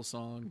beautiful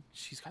song.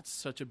 She's got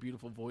such a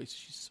beautiful voice.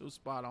 She's so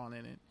spot on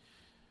in it.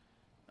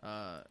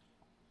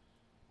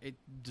 It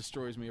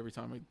destroys me every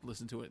time I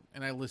listen to it,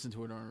 and I listen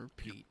to it on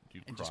repeat You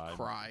and cried. just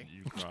cry.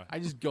 You cry. I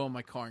just go in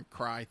my car and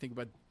cry. Think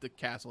about the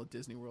castle at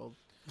Disney World.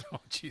 Oh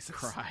Jesus.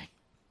 Cry.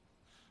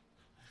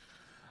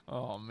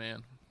 Oh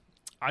man,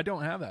 I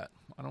don't have that.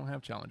 I don't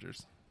have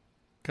Challengers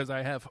because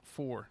I have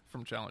 4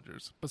 from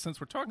Challengers. But since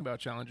we're talking about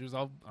Challengers,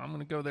 I'm going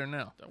to go there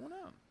now. That one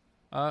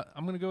out.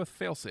 I'm going to go with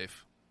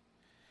Failsafe.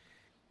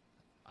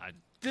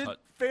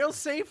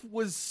 Failsafe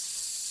was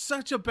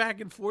such a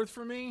back and forth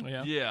for me.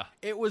 Yeah. Yeah.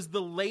 It was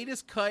the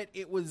latest cut.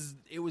 It was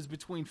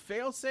between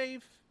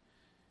Failsafe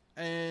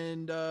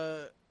and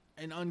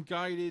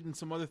Unguided and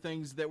some other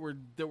things that were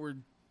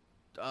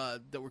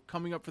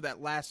coming up for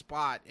that last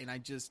spot, and I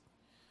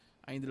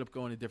ended up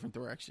going a different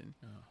direction.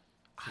 Oh.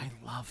 I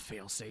love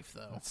Failsafe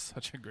though. That's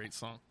such a great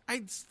song. How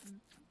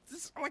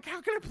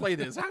can I play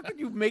this? How can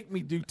you make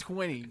me do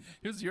 20?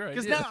 It was your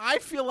idea. Because now I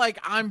feel like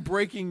I'm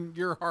breaking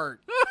your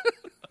heart.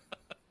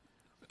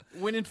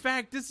 When in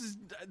fact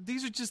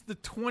these are just the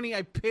 20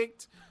 I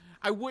picked.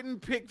 I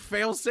wouldn't pick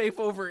Failsafe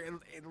over.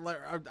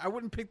 I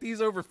wouldn't pick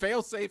these over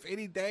Failsafe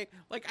any day.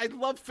 Like I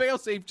love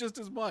Failsafe just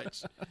as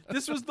much.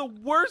 This was the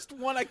worst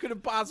one I could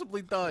have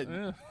possibly done.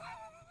 Yeah.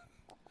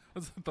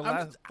 Was it the I'm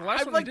last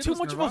like one we did too was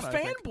much Nirvana, of I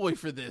a think. fanboy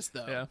for this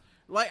though. Yeah.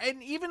 Like,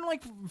 and even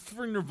like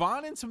for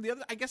Nirvana and some of the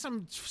other, I guess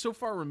I'm so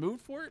far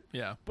removed for it.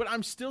 Yeah. But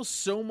I'm still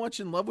so much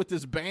in love with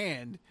this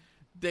band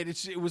that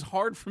it was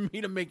hard for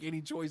me to make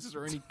any choices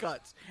or any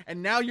cuts.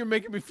 And now you're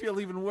making me feel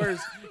even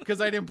worse because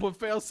I didn't put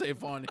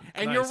Failsafe on.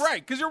 And Nice. you're right,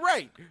 because you're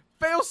right.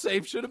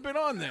 Failsafe should have been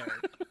on there.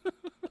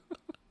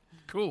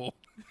 Cool.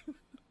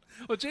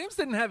 Well, James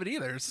didn't have it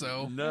either,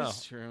 so No.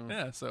 That's true.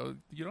 yeah, so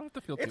you don't have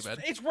to feel too bad.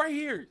 It's right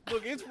here.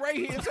 Look, it's right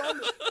here.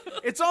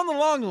 It's on the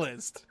long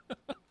list.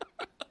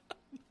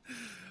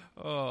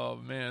 Oh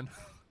man,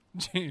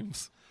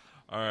 James.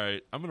 All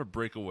right, I'm going to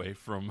break away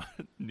from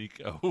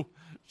Nico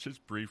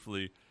just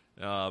briefly.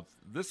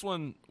 This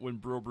one, when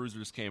Bro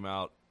Bruisers came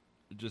out,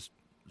 it just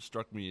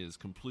struck me as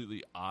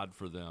completely odd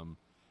for them.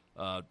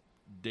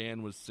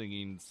 Dan was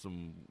singing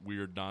some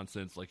weird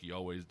nonsense like he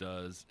always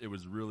does. It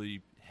was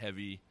really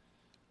heavy,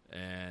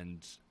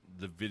 and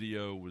the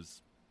video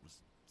was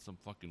some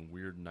fucking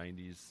weird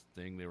 90s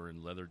thing. They were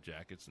in leather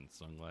jackets and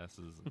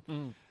sunglasses.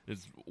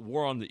 It's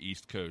War on the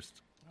East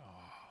Coast.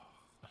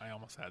 I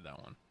almost had that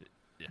one.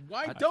 Yeah.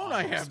 Why don't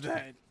I have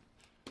that?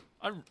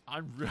 I'm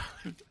really,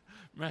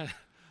 man.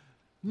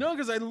 No,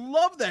 because I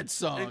love that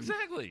song.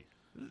 Exactly.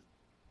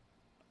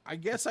 I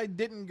guess I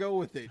didn't go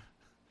with it.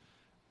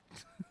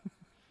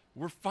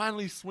 We're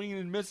finally swinging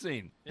and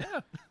missing. Yeah.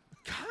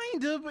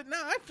 Kind of, but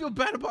now I feel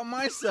bad about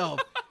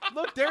myself.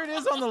 Look, there it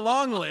is on the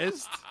long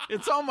list.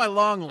 It's on my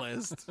long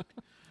list.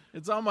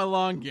 It's on my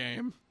long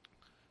game.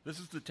 This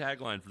is the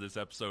tagline for this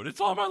episode.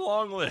 It's on my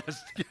long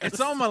list. It's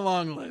on my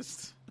long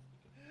list.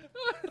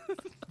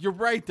 You're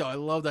right, though. I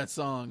love that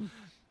song.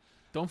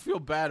 Don't feel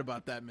bad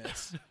about that,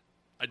 miss.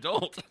 I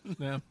don't.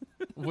 Yeah.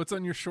 What's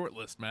on your short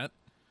list, Matt?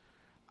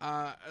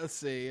 Let's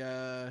see.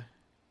 Let's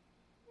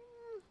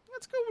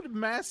go with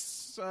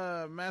Mass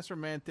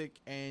Romantic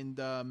and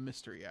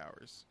Mystery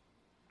Hours.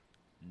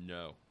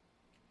 No.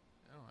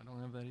 No, I don't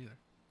have that either.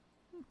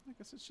 I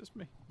guess it's just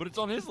me. But it's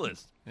on his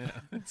list. Yeah.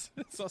 It's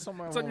Also on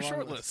my on your long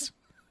short list. list.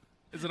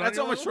 Is it That's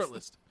your on my long short list?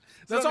 list.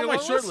 That's on on your my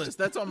long short list? list.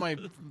 That's on my.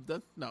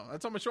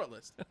 That's on my short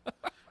list.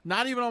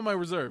 Not even on my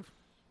reserve.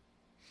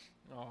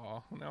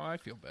 Oh, now I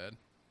feel bad.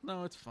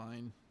 No, it's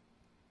fine.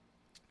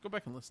 Go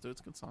back and listen to it.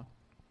 It's a good song.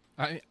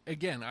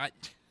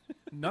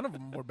 None of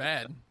them were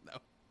bad.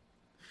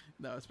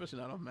 No, especially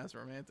not on Mass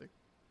Romantic.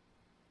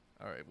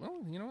 All right.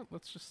 Well, you know what?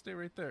 Let's just stay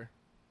right there.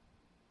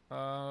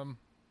 I'm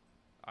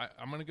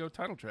gonna go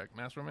title track,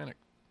 Mass Romantic.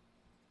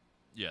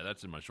 Yeah,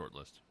 that's in my short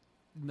list.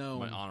 No,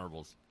 My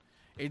honorables.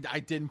 I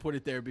didn't put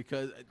it there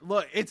because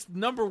look, it's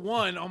number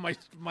one on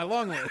my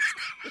long list.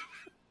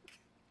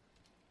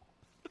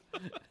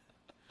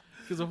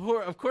 Because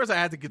of course I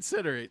had to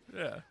consider it,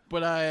 Yeah.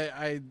 but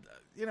I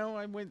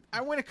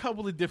went a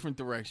couple of different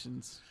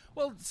directions.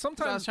 Well, 'Cause I was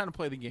sometimes. trying to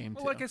play the game.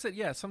 Well, too. like I said,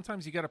 yeah.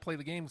 Sometimes you got to play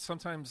the game.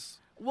 Sometimes.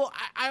 Well,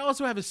 I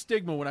also have a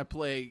stigma when I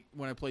play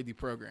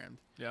Deprogrammed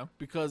Yeah.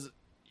 because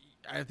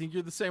I think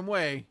you're the same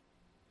way.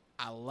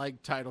 I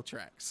like title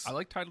tracks. I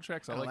like title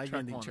tracks. I like track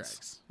ending ones.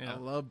 tracks. Yeah.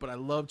 I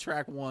love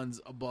track ones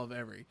above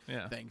everything.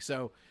 Yeah.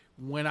 So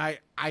when I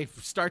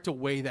start to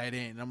weigh that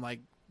in, I'm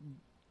like,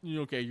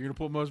 okay, you're gonna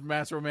put most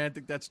Mass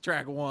Romantic. That's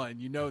track one.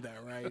 You know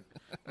that, right?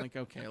 I'm like,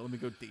 okay, let me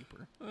go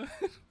deeper.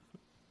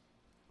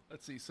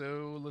 Let's see.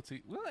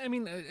 Well, I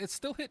mean, it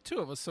still hit two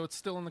of us, so it's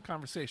still in the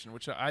conversation,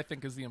 which I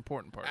think is the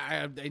important part.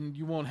 And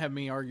you won't have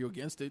me argue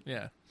against it.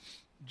 Yeah.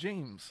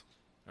 James.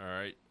 All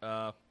right.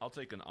 I'll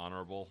take an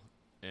honorable,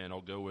 and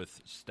I'll go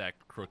with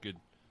Stacked Crooked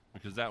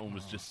because that one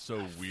was just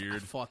so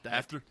weird. fought that.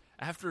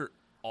 After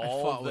I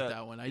all fought that, with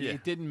that one. yeah.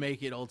 It didn't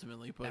make it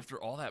ultimately, but After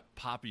all that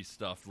poppy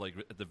stuff, like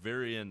at the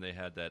very end, they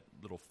had that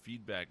little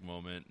feedback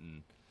moment,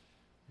 and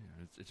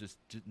it just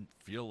didn't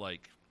feel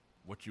like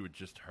what you had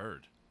just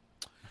heard.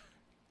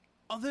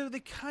 although they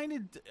kind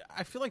of,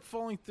 I feel like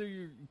Falling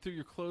Through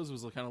Your Clothes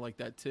was kind of like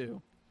that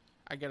too.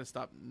 I got to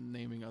stop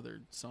naming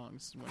other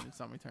songs when it's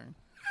not my turn.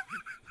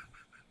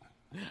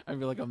 I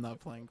feel like I'm not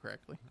playing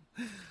correctly.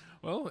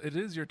 Well, it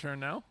is your turn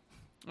now.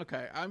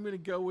 Okay, I'm gonna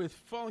go with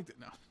Falling.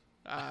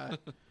 Okay,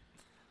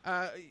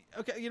 I'm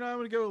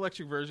gonna go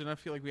Electric Version. I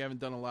feel like we haven't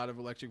done a lot of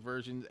Electric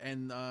Versions,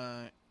 and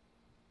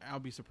I'll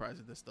be surprised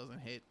if this doesn't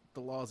hit.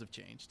 The laws have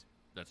changed.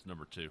 That's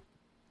number 2.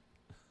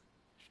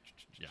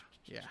 Yeah.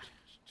 Yeah.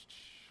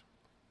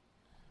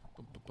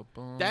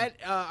 Bum. That,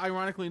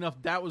 ironically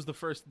enough, that was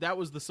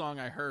the song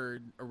I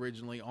heard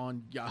originally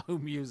on Yahoo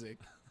Music.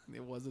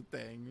 It was a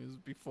thing. It was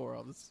before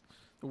all this.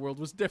 The world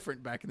was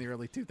different back in the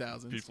early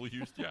 2000s. People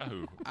used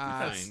Yahoo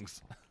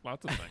things.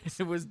 Lots of things.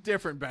 It was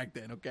different back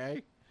then,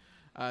 okay?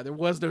 There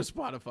was no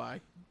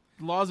Spotify.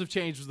 Laws Have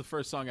Changed was the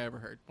first song I ever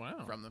heard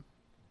Wow. from them.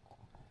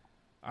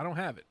 I don't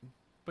have it,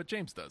 but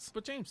James does.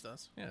 But James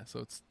does. Yeah, so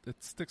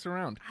it sticks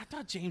around. I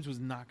thought James was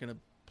not going to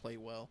play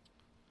well.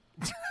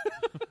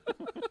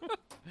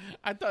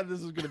 I thought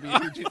this was going to be a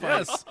huge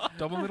fight. Yes,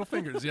 double middle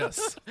fingers.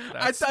 Yes, I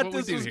That's thought what we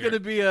this do was here. going to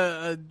be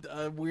a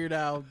Weird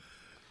Al.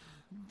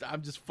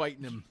 I'm just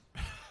fighting him.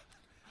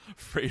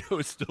 Fredo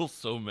is still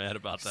so mad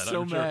about that.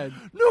 So I'm sure. mad.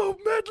 No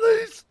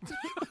medleys,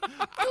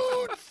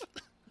 dudes.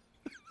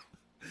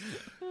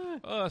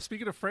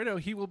 Speaking of Fredo,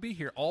 he will be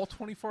here all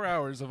 24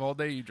 hours of all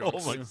day you drunk.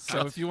 Oh my So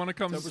God. if you want to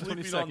come, October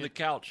Sleeping on the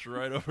couch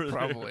right over there.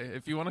 probably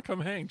if you want to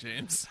come hang,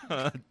 James.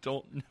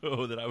 Don't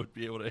know that I would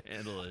be able to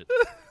handle it.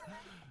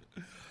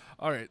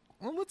 All right.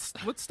 Well, let's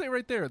stay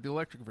right there. The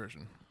electric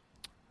version.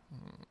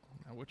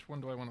 Now, which one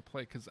do I want to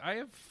play? Because I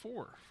have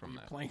 4 from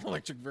that. Playing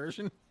Electric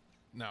Version?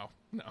 No.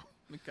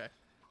 Okay.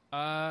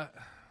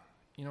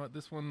 You know what?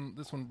 This one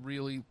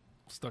really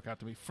stuck out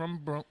to me. From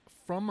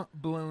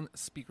Blown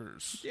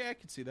Speakers. Yeah, I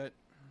can see that.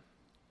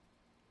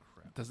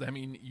 Does that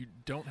mean you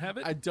don't have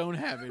it? I don't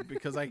have it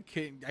because I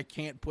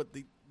can't put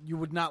the. You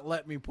would not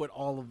let me put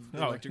all of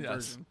the electric yes.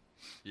 version,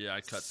 Yeah,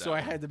 I cut that. so I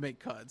one. had to make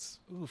cuts.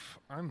 Oof,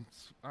 I'm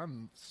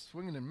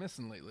swinging and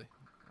missing lately.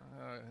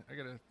 I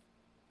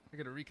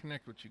gotta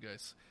reconnect with you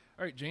guys.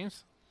 All right,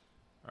 James.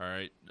 All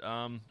right.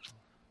 Hell,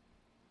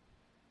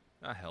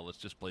 let's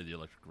just play the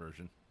electric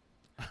version.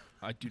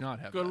 I do not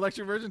have Go to that.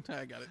 electric version.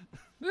 I got it.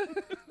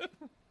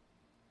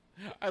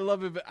 I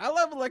love it. I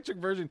love electric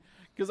version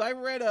because I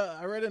read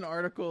an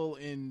article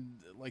in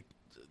like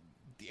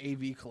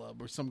the AV Club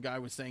where some guy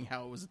was saying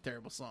how it was a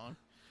terrible song,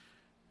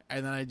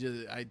 and then I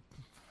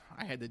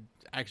had to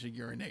actually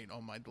urinate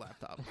on my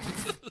laptop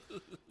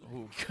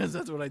because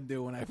that's what I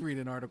do when I read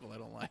an article I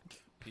don't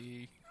like.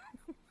 Pee.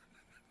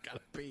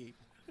 Gotta pee.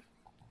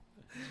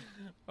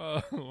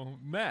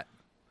 Matt,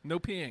 no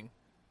peeing.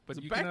 But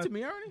Is you it back can, to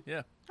me already?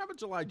 Yeah. How about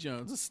July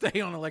Jones? Let's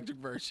stay on electric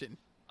version.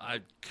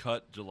 I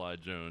cut July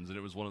Jones, and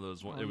it was one of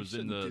those. Oh, it you was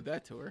in shouldn't the. do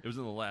that to her. It was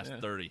in the last Yeah.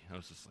 30. I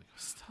was just like,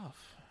 It's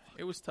tough.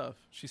 It was tough.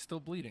 She's still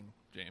bleeding,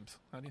 James.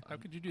 How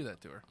could you do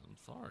that to her? I'm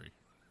sorry.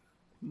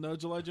 No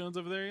July Jones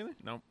over there either.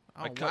 Nope.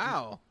 Oh I cut-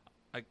 wow.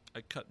 I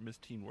cut Miss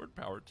Teen Word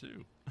Power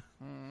too.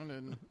 I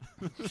didn't.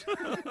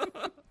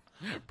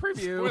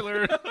 Preview.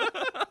 Spoiler.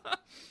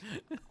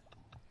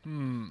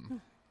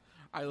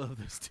 I love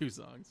those two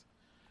songs.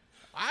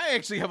 I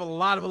actually have a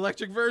lot of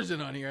electric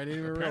version on here. I didn't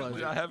even realize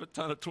Apparently, it. I have a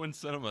ton of Twin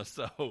Cinema,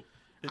 so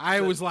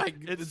I was like,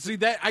 it's- see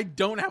that I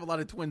don't have a lot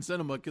of Twin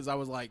Cinema because I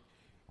was like,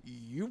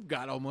 you've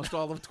got almost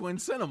all of Twin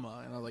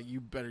Cinema, and I was like,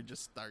 you better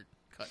just start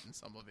cutting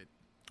some of it.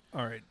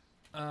 All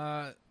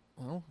right.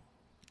 Well,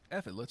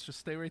 F it. Let's just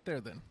stay right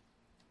there then.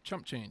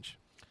 Chump change,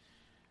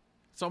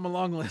 So I'm a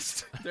long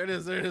list. There it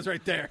is. There it is,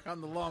 right there on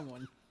the long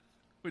one,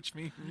 which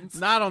means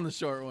not on the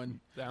short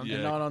one, down. Yeah.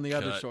 and not on the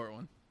other cut. short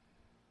one.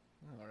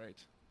 All right.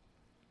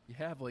 You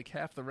have like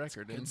half the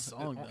record, good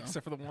song, though.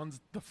 except for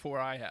the 4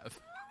 I have.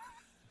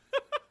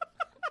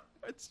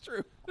 It's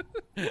true,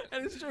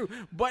 and it's true.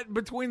 But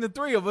between the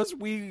three of us,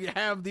 we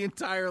have the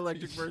entire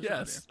electric version.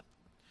 Yes. There.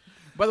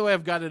 By the way,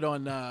 I've got it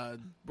on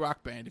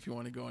Rock Band. If you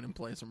want to go in and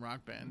play some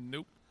Rock Band.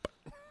 Nope.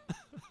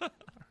 All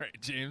right,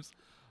 James.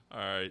 All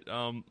right.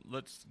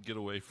 Let's get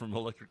away from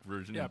electric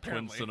version Yeah, and Twin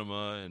apparently.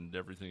 Cinema and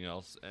everything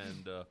else,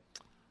 and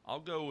I'll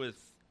go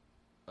with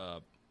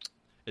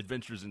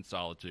Adventures in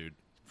Solitude.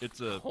 It's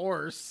a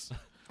Horse.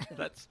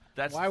 that's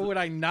Why would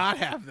I not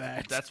have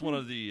that? that's one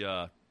of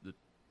the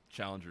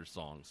Challenger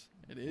songs.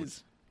 It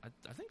is.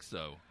 I think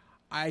so.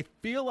 I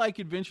feel like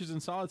Adventures in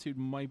Solitude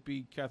might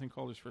be Catherine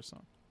Calder's first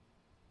song.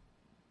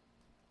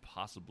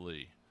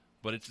 Possibly,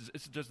 but it's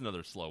just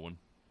another slow one.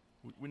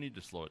 We need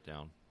to slow it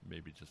down,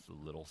 maybe just a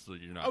little, so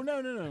you're not Oh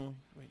no!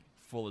 Wait.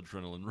 full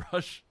adrenaline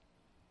rush.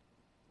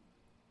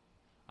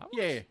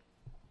 Yeah.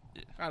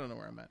 Yeah. I don't know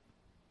where I'm at,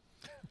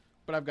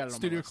 but I've got it on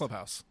Studio my list.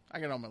 Clubhouse. I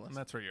got it on my And list.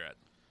 that's where you're at.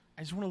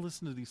 I just want to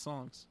listen to these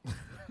songs.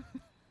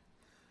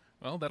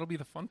 Well, that'll be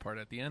the fun part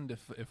at the end.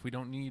 If we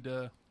don't need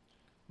to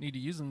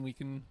use them, we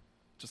can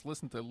just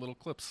listen to little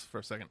clips for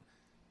a second.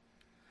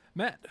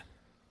 Matt,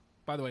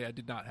 by the way, I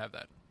did not have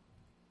that.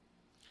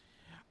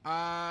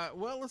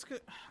 Well, let's go.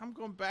 I'm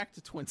going back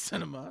to Twin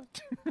Cinema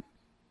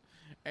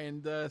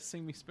and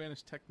Sing Me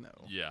Spanish Techno.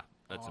 Yeah,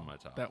 that's in my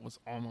top. That was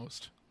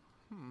almost.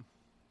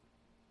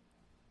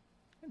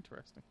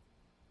 Interesting.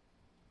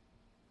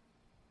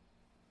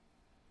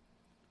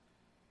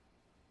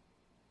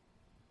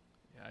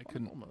 Yeah, I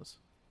couldn't. Almost.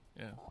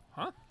 Yeah.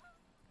 Huh?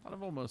 A lot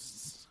of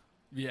almost.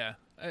 Yeah.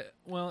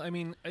 Well, I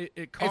mean,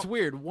 it It's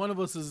weird. One of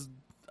us is.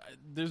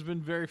 There's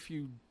been very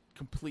few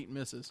complete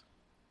misses.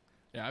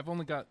 Yeah, I've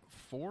only got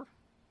 4.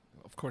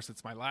 Of course,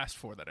 it's my last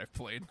 4 that I've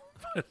played.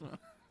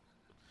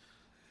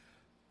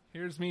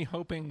 Here's me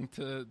hoping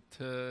to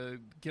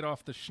get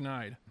off the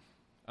schneid.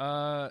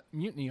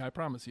 Mutiny, I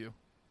promise you.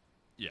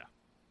 Yeah,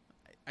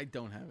 I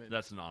don't have it.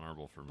 that's an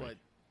honorable for me. but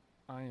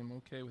I am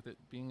okay with it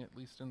being at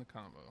least in the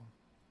combo.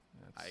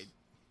 That's, I-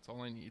 that's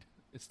all I need.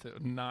 Is to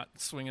not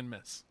swing and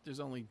miss.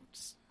 there's only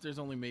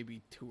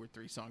maybe 2 or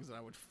 3 songs that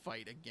I would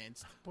fight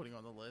against putting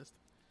on the list.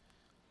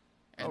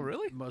 Oh, And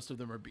really? Most of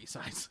them are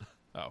B-sides.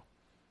 Oh.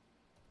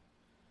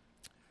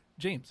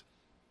 James.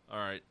 All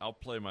right, I'll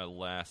play my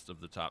last of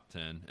the top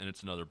 10, and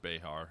it's another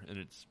Behar, and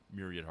it's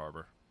Myriad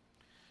Harbor.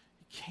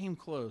 It came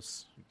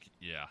close.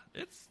 Yeah,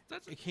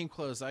 It came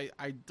close. I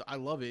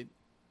love it.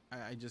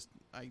 I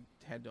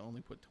had to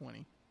only put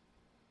 20.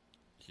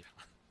 yeah.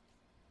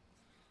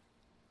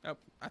 Oh,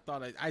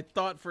 I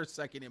thought for a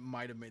second it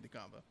might have made the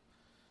combo.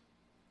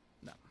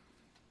 No,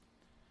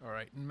 All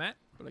right. And Matt?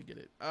 but I get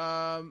it.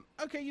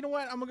 Okay, you know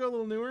what? I'm gonna go a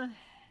little newer,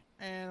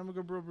 and I'm gonna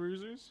go Bro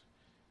Bruisers,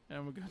 and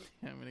I'm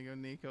gonna go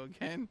Nico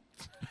again.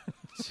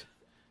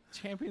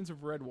 Champions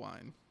of Red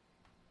Wine.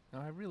 No,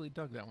 I really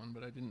dug that one,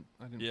 but I didn't.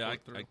 Yeah, pull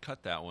it through. I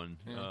cut that one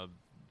Yeah.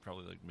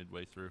 probably like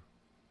midway through.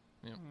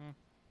 Yeah.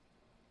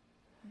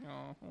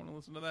 Oh, I want to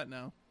listen to that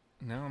now.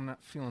 Now I'm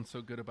not feeling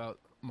so good about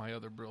my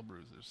other Brill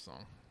Bruisers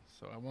song.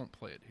 so I won't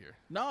play it here.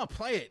 No,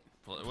 play it.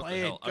 What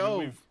Play the it. hell?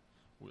 Go. I mean,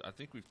 I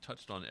think we've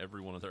touched on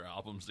every one of their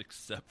albums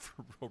except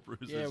for Bro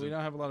Bruisers. Yeah, we and-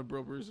 don't have a lot of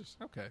Bro Bruisers.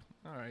 Okay,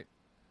 all right.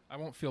 I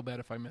won't feel bad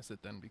if I miss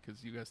it then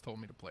because you guys told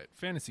me to play it.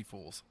 Fantasy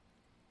Fools.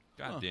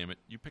 God Huh. damn it!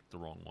 You picked the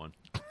wrong one.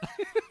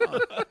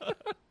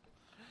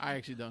 I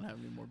actually don't have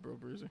any more Bro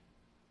Bruiser.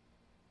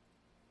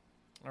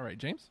 All right,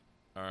 James.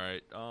 All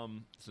right.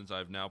 Since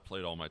I've now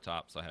played all my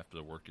tops, I have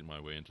to work in my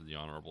way into the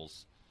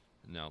honorables.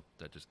 And now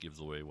that just gives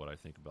away what I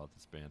think about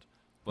this band.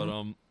 But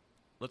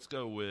let's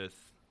go with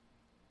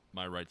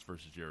My Rights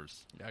versus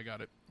Yours. Yeah, I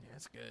got it. Yeah,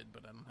 it's good,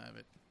 but I don't have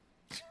it.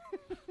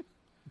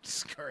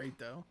 It's great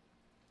though.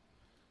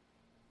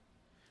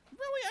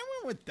 Really, I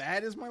went with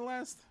that as my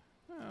last.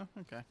 Oh,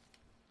 okay.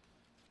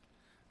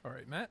 All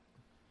right, Matt.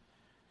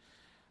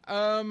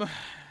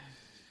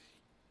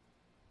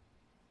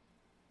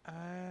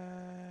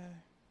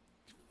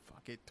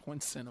 Fuck it, Twin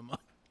Cinema.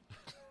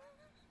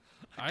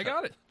 I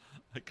got it.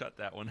 I cut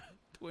that one.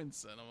 Twin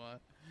Cinema.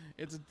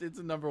 It's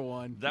a number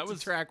one. That It's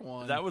was a track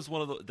one. That was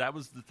that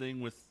was the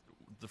thing with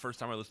the first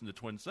time I listened to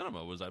Twin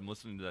Cinema was I'm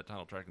listening to that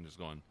title track and just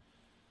going,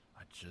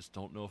 I just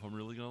don't know if I'm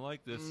really gonna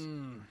like this.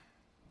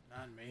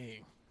 Not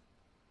me.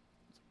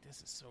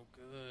 This is so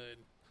good.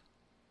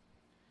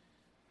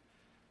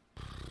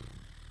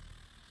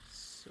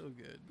 So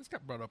good. This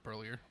got brought up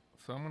earlier,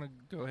 so I'm gonna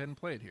go ahead and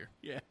play it here.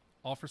 Yeah.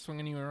 All for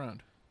Swinging You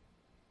Around.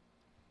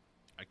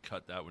 I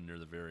cut that one near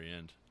the very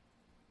end.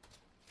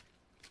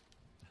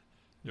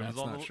 It That's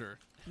was on not the- sure.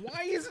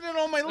 Why isn't it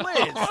on my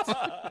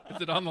list?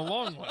 Is it on the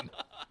long one?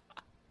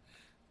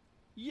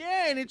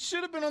 Yeah, and it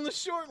should have been on the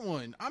short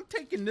one. I'm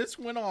taking this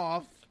one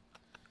off.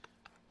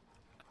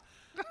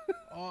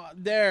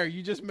 There,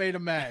 you just made a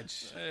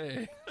match.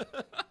 Hey.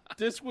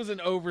 This was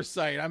an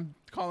oversight. I'm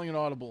calling it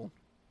audible.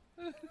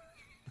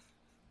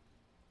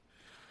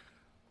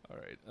 All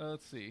right,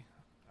 let's see.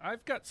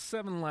 I've got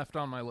 7 left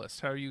on my list.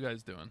 How are you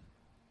guys doing?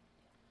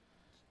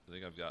 I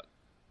think I've got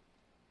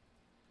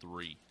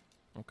 3.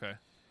 Okay.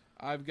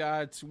 I've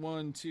got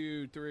 1,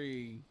 2,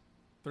 3.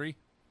 3?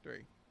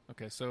 3.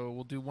 Okay, so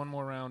we'll do one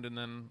more round, and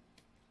then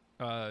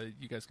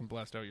you guys can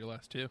blast out your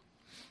last 2.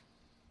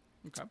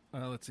 Okay.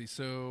 Let's see.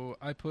 So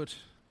I put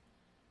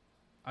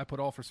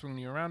All for Swinging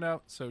You Around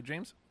out. So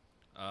James?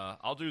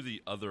 I'll do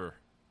the other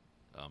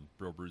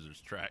Bro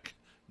Bruisers track,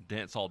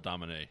 Dance Hall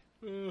Domine.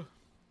 Don't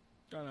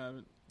have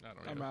it. I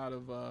don't I'm know. out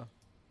of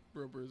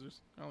Bro Bruisers.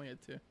 I only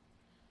had 2.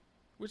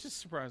 Which is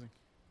surprising.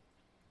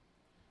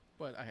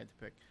 But I had to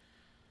pick.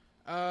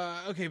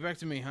 Okay, back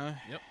to me, huh?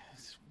 Yep.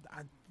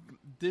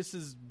 This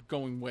is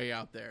going way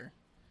out there.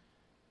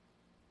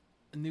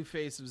 A new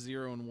face of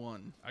 0 and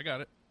 1. I got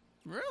it.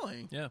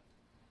 Really? Yeah.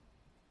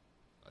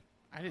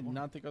 I did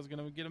not think I was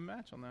going to get a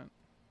match on that.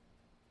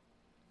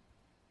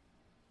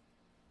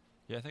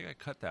 Yeah, I think I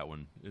cut that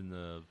one in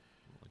the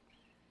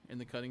In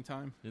the cutting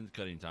time?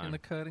 cutting time. In the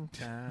cutting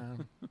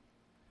time.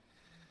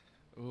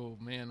 Oh,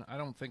 man. I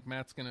don't think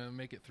Matt's going to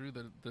make it through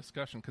the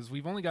discussion because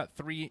we've only got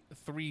three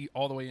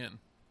all the way in.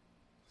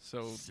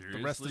 So the rest is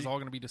Seriously? all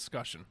going to be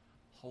discussion.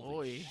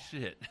 Holy Oy.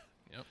 shit!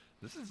 Yep.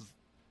 This is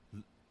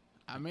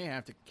I may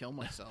have to kill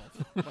myself.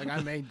 Like, I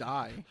may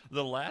die.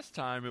 the last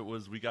time it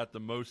was we got the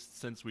most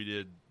since we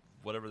did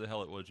whatever the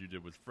hell it was you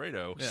did with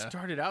Fredo. Yeah.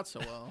 Started out so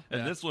well.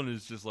 And Yeah. this one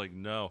is just like,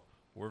 no,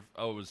 it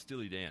was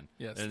Steely Dan.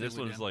 Yeah, and this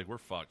Steely one is Dan. like, we're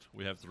fucked.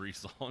 We have 3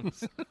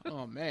 songs.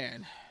 Oh,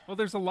 man. Well,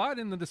 there's a lot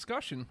in the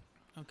discussion.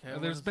 Okay.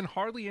 There's been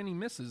hardly any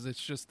misses.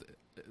 It's just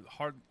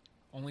hard.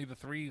 Only the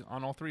 3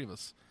 on all 3 of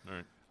us. All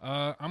right.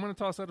 I'm going to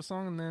toss out a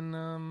song, and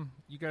then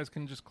you guys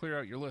can just clear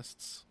out your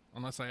lists,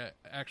 unless I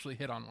actually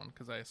hit on one,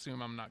 because I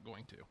assume I'm not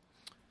going to.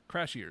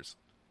 Crash Years.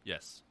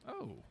 Yes.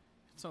 Oh.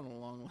 It's on the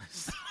long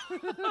list.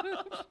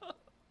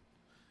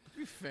 To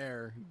be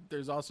fair,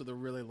 there's also the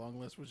really long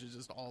list, which is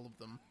just all of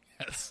them.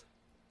 Yes.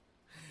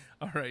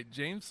 All right,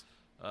 James.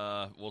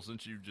 Well,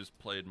 since you just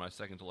played my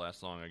second to last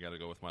song, I got to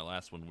go with my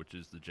last one, which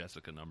is the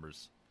Jessica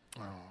Numbers.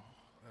 Oh,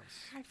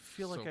 I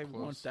feel So like I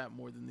close. want that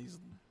more than these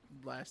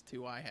last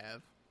 2 I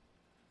have.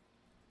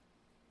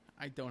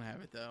 I don't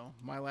have it, though.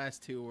 My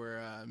last 2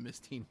 were Miss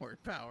Teen Word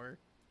Power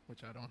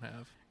which I don't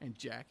have. and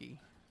Jackie.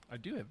 I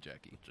do have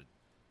Jackie.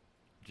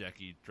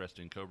 Jackie dressed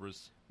in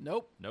cobras.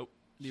 Nope. Nope.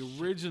 The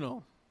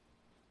original.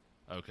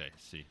 Okay.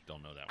 See,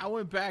 don't know that I one.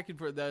 went back and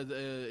for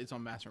the it's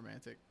on Mass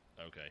Romantic.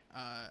 Okay.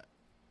 Now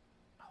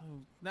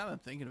that I'm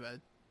thinking about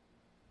it,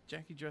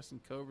 Jackie dressed in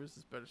cobras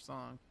is a better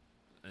song.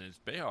 And it's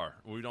Behar.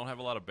 We don't have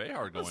a lot of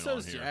Behar going Well, so on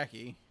is here.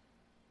 Jackie.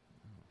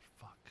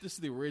 Fuck. This is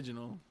the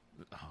original.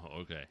 Oh,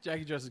 okay.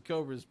 Jackie dressed in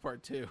cobras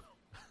part 2.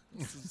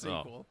 It's a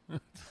sequel.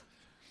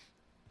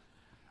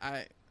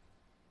 I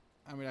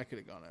mean, I could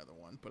have gone either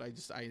one, but I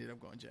ended up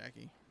going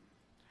Jackie.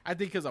 I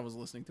think because I was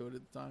listening to it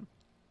at the time,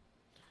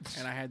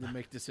 and I had to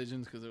make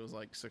decisions because it was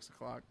like 6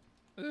 o'clock.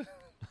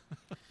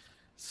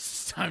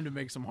 It's time to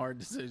make some hard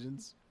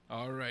decisions.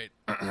 All right.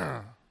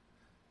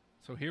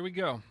 So here we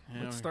go.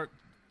 Yeah, Let's start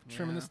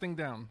trimming this yeah. thing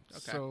down.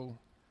 Okay. So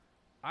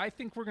I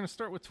think we're going to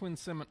start with Twin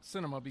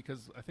Cinema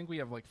because I think we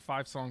have like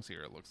 5 songs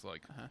here, it looks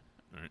like. Uh-huh.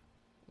 All right.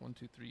 1,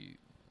 2, 3.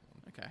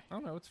 Okay. Oh,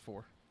 no, it's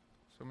 4.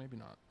 So maybe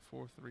not.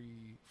 4, 3,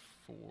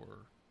 4,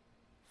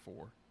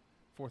 4.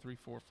 4, 3,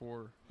 4,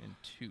 4, and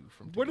 2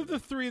 from What are Together.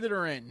 the 3 that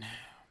are in?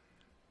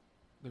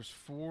 There's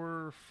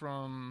 4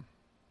 from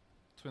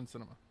Twin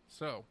Cinema.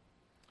 So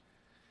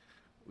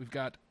we've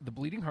got The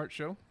Bleeding Heart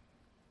Show,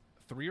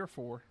 3 or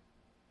 4,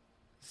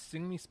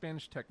 Sing Me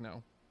Spanish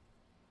Techno,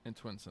 and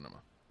Twin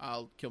Cinema.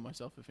 I'll kill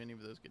myself if any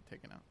of those get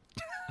taken out.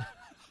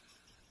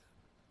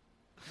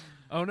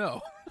 Oh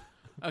no,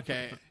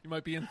 Okay. you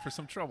might be in for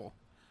some trouble.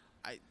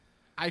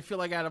 I feel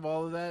like out of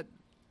all of that,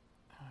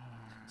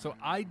 So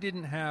I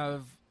didn't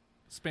have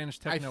Spanish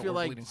I Techno feel or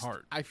like Bleeding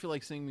Heart. I feel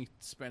like Sing Me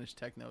Spanish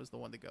Techno is the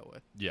one to go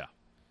with Yeah.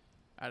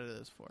 out of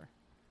those 4.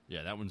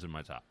 Yeah, that one's in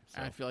my top.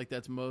 So. I feel like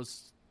that's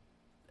most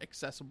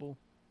accessible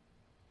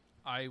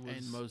I was.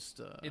 and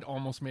most. It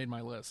almost made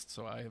my list,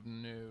 so I have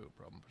no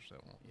problem pushing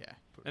that one. Yeah.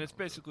 Put it And it's on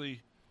the-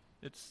 basically,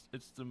 it's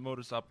the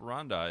modus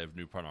operandi of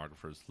new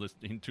pornographers,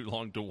 listening too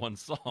long to one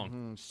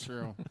song. It's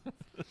true.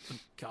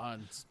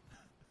 God, it's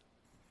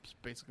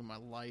basically my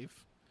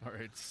life. All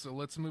right, so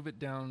let's move it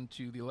down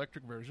to the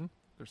electric version.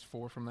 There's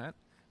 4 from that.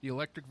 The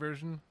electric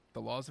version,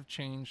 The Laws Have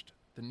Changed,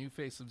 The New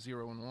Face of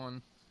 0 and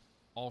 1,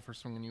 all for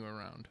Swinging You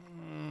Around.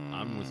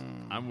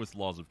 I'm with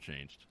Laws Have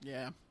Changed.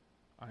 Yeah,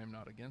 I am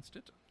not against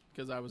it.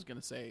 because I was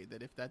gonna say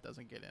that if that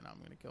doesn't get in, I'm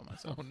gonna kill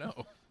myself. Oh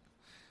no,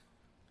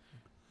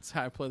 That's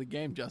how I play the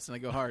game, Justin. I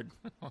go hard.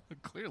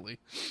 clearly.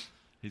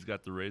 He's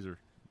got the razor.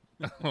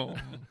 Oh.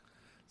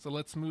 So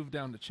let's move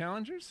down to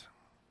challengers.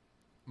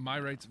 My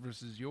Rights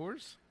versus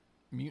Yours,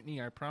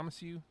 Mutiny, I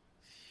Promise You,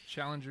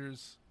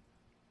 Challengers,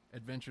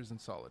 Adventures in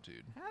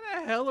Solitude. How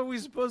the hell are we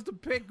supposed to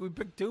pick? We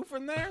pick 2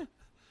 from there.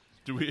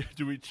 Do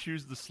we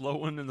choose the slow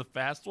one and the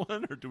fast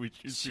one, or do we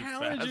choose the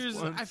Challengers.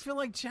 fast ones? I feel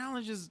like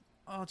Challengers.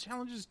 Oh,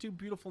 Challengers is too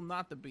beautiful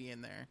not to be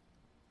in there.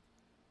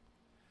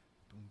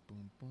 Boom,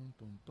 boom, boom,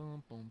 boom,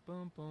 boom, boom,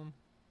 boom, boom.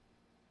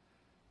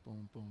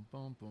 Boom, boom,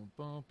 boom, boom,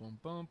 boom, boom,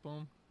 boom,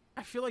 boom.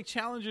 I feel like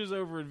Challengers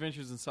over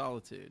Adventures in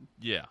Solitude.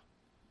 Yeah.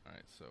 All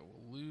right, so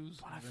we'll lose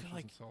But I feel Adventures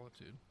like- in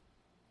Solitude.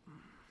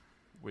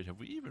 Wait, have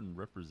we even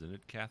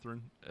represented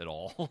Catherine at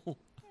all?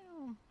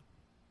 Well,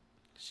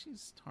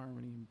 she's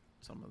harmony in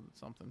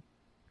something.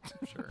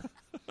 I'm sure.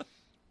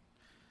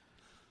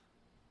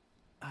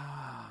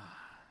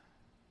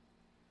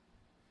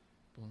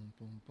 Boom,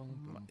 boom, boom,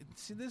 boom.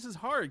 See, this is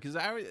hard because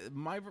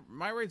my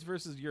rights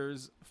versus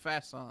yours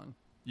fast song.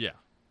 Yeah.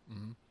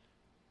 Mhm.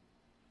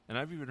 And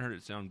I've even heard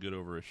it sound good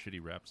over a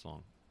shitty rap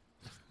song.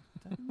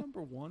 That's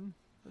number 1.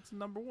 That's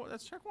number 1.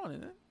 That's track 1,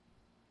 isn't it?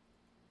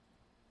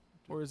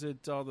 Or is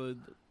it all the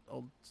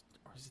old?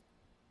 Or is it,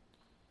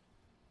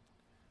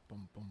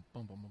 Boom, boom,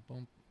 boom, boom, boom,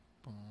 boom,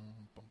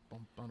 boom,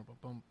 boom, boom, boom,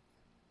 boom.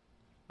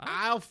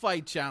 I'll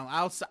fight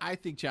challenge. I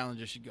think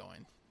Challenger should go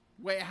in.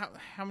 Wait,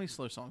 how many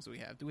slow songs do we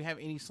have? Do we have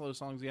any slow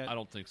songs yet? I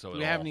don't think so Do at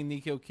we all. have any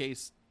Nico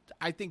Case?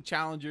 I think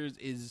Challengers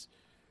is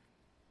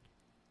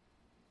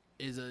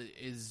an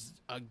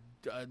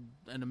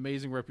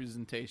amazing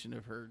representation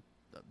of her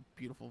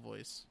beautiful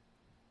voice.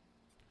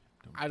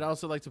 I'd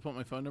also like to put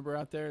my phone number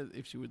out there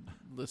if she would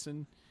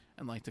listen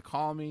and like to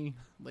call me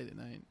late at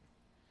night,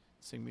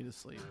 sing me to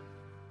sleep.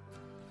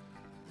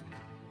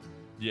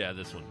 Yeah,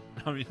 this one.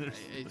 I mean,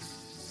 It's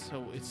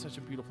such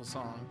a beautiful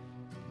song.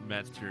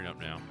 Matt's tearing up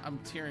now. I'm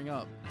tearing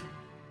up.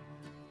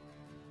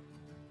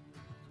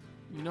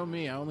 You know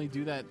me, I only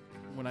do that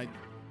when I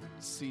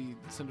see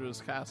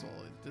Cinderella's Castle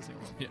at Disney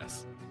World.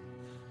 Yes.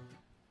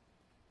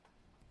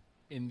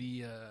 In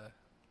the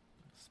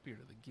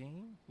spirit of the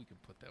game, we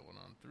could put that one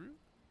on through.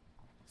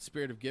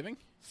 Spirit of Giving?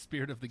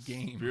 Spirit of the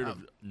game. Spirit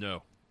of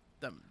no.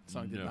 That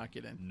song did No. not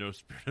get in. No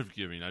spirit of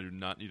giving. I do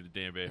not need a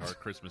Dan Behar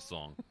Christmas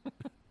song.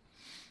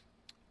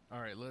 All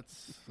right, let's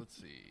see. Let's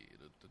do.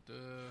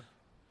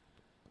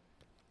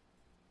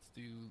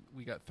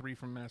 We got 3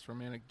 from Mass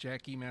Romantic,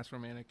 Jackie, Mass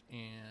Romantic,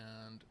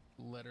 and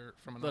Letter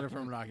from an Letter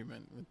from an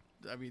Argument. Argument.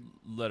 I mean,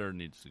 Letter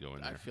needs to go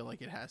in I there. feel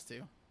like it has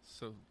to.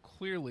 So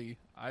clearly,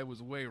 I was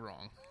way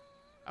wrong.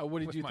 What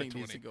did With you my think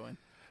needs 20. to go in?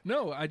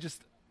 No, I'm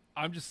just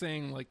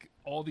saying, like,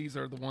 all these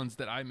are the ones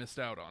that I missed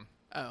out on,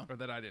 Oh, or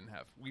that I didn't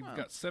have. We've Well.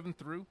 got 7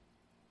 through.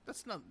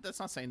 that's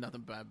not saying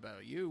nothing bad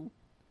about you.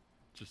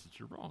 Just that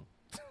you're wrong.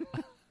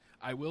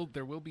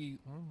 There will be.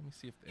 Well, let me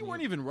see if You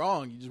weren't even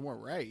wrong. You just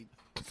weren't right.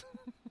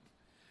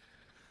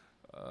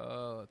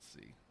 Let's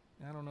see.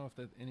 I don't know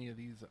if any of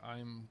these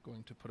I'm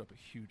going to put up a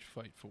huge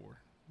fight for.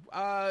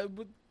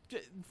 But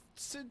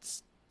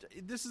since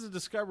this is a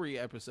Discovery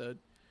episode,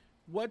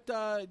 what?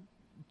 Well,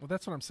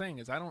 that's what I'm saying.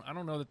 Is I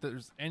don't know that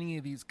there's any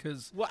of these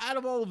because Well, out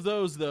of all of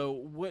those, though,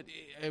 what?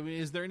 I mean,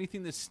 is there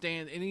anything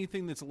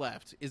that's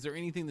left? Is there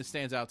anything that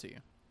stands out to you?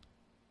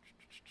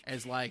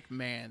 As like,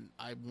 man,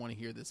 I want to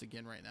hear this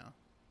again right now.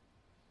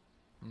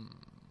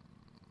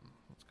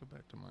 let's go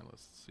back to my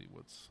list. See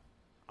what's.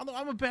 Although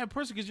I'm a bad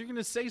person because you're going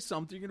to say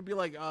something. You're going to be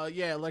like,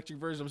 yeah, electric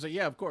version. I'm going to say,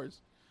 yeah, of course.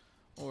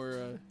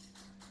 Or,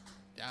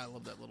 yeah, I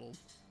love that little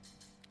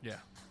Yeah,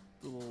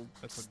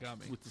 that's what got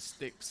me. with the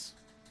sticks.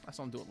 I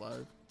saw them do it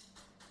live.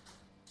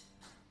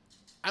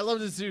 I love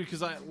this too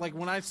because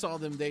when I saw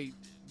them, they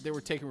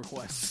were taking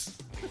requests.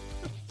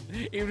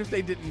 Even if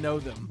they didn't know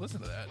them.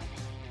 Listen to that.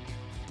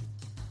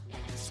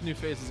 It's New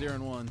Face of 0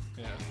 and 1.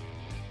 Yeah.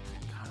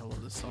 God, I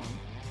love this song.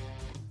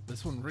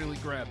 This one really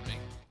grabbed me.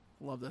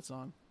 Love that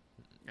song.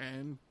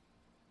 And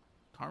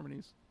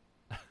harmonies.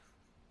 Let's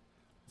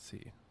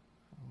see.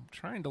 I'm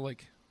trying to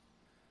like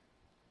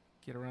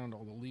get around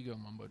all the Lego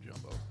mumbo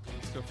jumbo.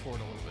 Let's go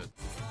forward a little bit.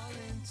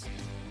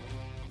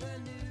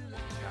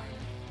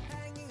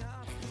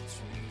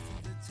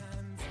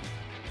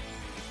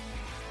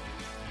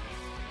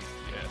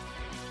 Yeah.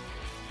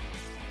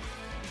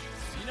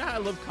 You know how I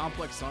love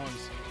complex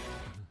songs?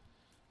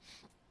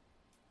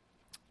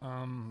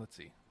 Let's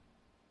see.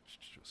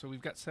 So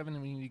we've got 7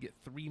 and we need to get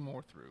 3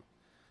 more through.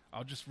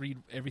 I'll just read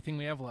everything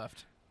we have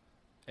left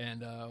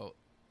and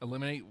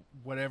eliminate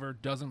whatever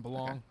doesn't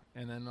belong,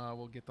 and then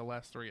we'll get the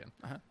last 3 in.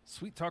 Uh-huh.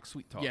 Sweet talk,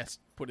 sweet talk. Yes,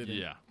 put it in.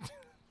 Yeah.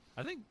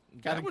 I think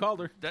Gavin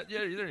Calder. Yeah,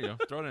 there you go.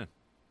 Throw it in.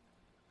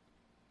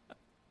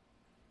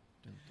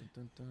 Dun, dun,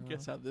 dun, dun.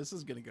 Guess how this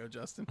is going to go,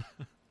 Justin?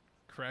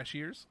 Crash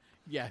ears.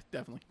 Yeah,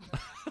 definitely.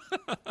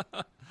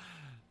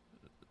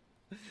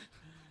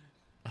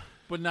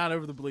 But not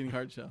over the Bleeding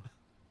Heart show.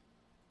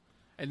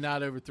 And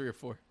not over 3 or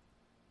 4.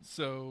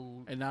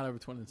 So And not over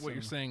 20. what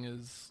you're saying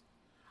is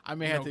I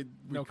may have to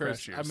no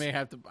recurse. crash I ears. may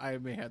have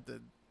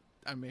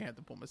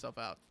to pull myself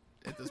out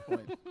at this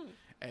point.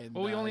 And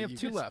Well, we only have you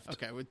 2 guys- left.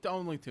 Okay, with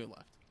only 2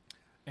 left.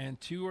 and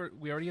 2 are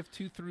we already have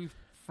 2 through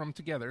from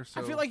together.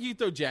 So I feel like you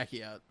throw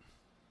Jackie out.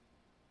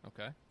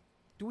 okay.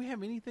 Do we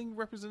have anything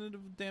representative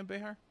of Dan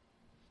Behar?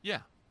 Yeah.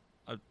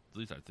 At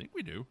least I think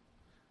we do.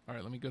 All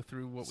right, let me go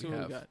through what So we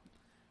have. got.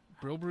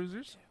 Brill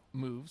Bruisers,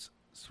 Moves,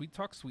 Sweet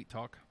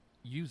Talk,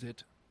 Use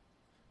It,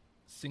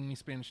 Sing Me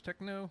Spanish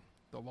Techno,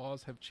 The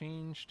Laws Have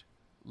Changed,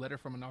 Letter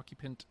from an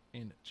Occupant,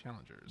 and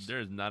Challengers.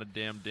 There's not a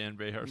damn Dan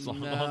Behar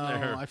song No,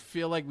 on there. I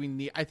feel like we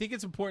need. I think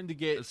it's important to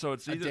get So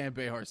it's a either Dan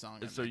Behar song.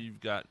 in so there. you've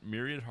got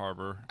Myriad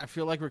Harbor, I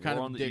feel like we're kind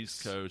War of on the dicks.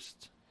 East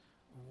Coast,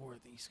 War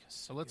of the East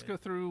Coast. So let's go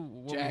through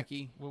what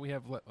Jackie. what we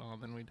have left. Oh,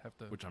 then we'd have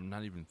to. which I'm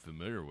not even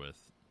familiar with.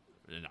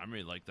 And I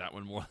may like that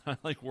one more than I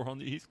like War on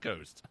the East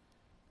Coast.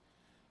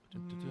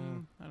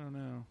 I don't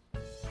know.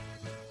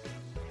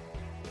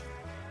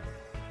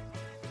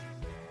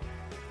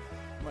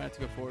 Might have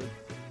to go forward.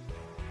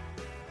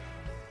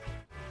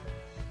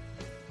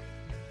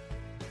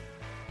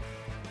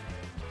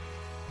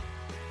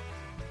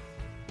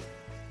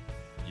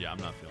 Yeah, I'm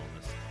not feeling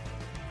this.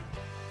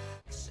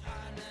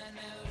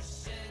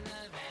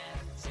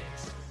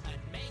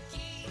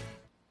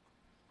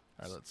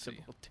 All right, let's see.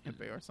 Typical Dan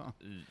Behar song.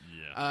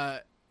 Yeah.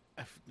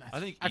 I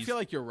think I East- feel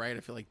like you're right. I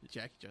feel like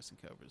Jackie Justin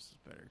Cobras is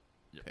a better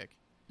Yeah. pick.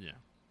 yeah.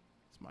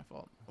 It's my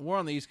fault. War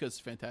on the East Coast is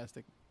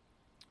fantastic.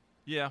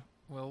 Yeah.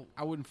 Well,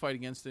 I wouldn't fight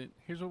against it.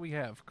 here's what we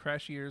have: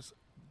 Crash Ears,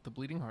 The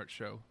Bleeding Heart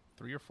Show,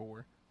 3 or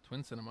 4,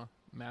 Twin Cinema,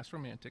 Mass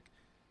Romantic,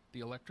 The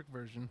Electric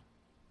Version,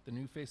 The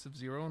New Face of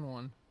 0 and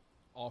 1,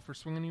 All for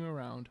Swinging You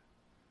Around,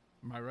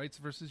 My Rights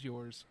versus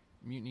Yours,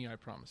 Mutiny, I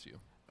Promise You.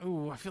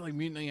 Ooh, I feel like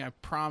Mutiny, I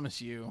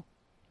Promise You.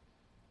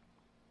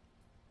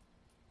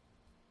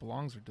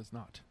 Belongs or does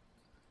not?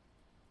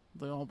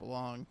 They all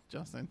belong,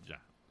 Justin. Yeah.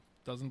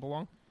 Doesn't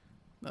belong?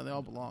 No, they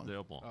all belong. They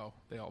all belong. Oh,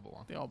 they all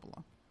belong. They all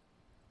belong.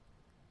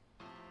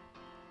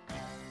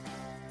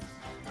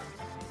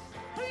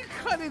 What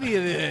kind of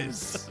idiot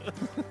is?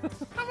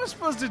 How am I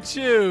supposed to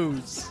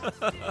choose?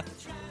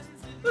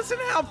 Listen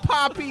to how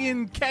poppy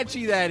and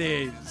catchy that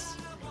is.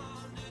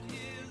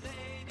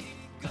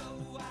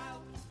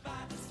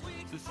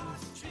 This is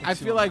I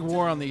feel like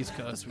War on the East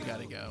Coast, we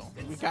gotta go.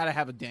 We gotta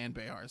have a Dan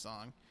Behar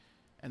song.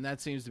 And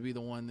that seems to be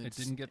the one that It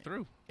didn't get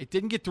through. It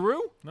didn't get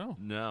through? No.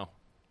 no.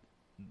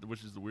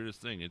 Which is the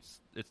weirdest thing. It's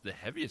the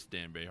heaviest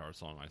Dan Behar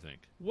song, I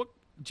think. What?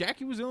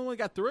 Jackie was the only one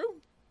that got through?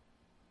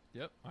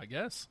 Yep, I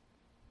guess.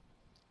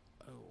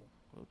 Oh,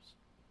 whoops.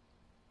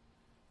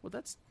 Well,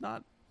 that's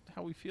not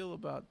how we feel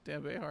about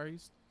Dan Behar.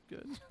 He's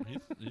good. He's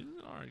an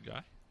alright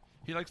guy.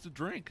 He likes to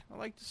drink I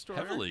like the story.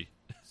 heavily.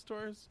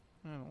 Stores.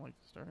 I don't like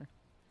the story.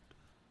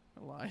 I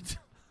lied.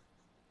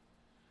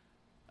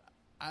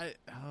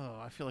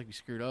 I feel like we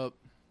screwed up.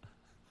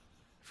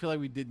 I feel like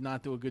we did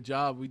not do a good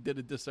job. We did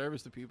a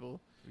disservice to people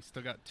We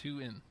still got 2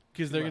 in.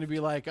 because Two they're going to left. be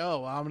like,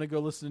 "Oh, I'm going to go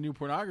listen to New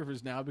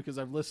Pornographers now because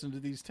I've listened to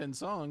these 10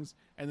 songs,"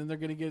 and then they're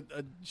going to get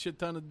a shit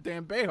ton of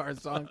Dan Behar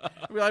songs.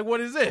 Be like, "What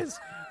is this?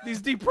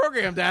 These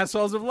deprogrammed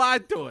assholes have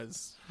lied to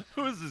us.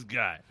 Who is this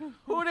guy?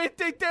 Who do they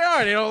think they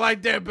are? They don't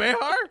like Dan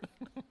Behar."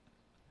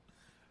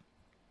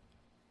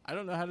 I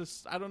don't know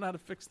how to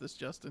fix this,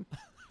 Justin.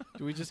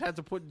 Do we just have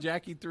to put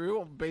Jackie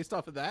through based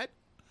off of that?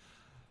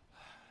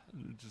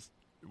 Just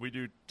we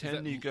do 10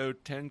 that- Nico,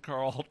 10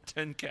 Carl,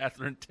 10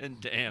 Catherine, 10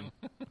 Dan.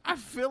 I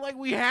feel like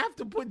we have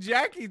to put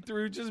Jackie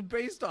through just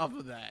based off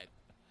of that.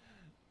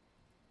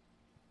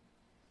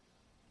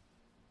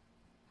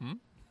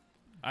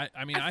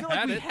 I mean, I I feel had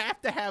like we it.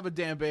 have to have a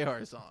Dan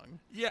Behar song.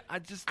 Yeah, I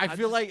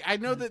feel like I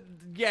know that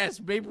yes,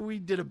 maybe we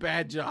did a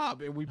bad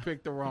job and we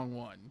picked the wrong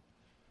one.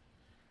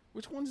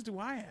 Which ones do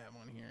I have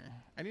on here?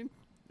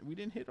 We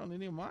didn't hit on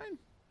any of mine.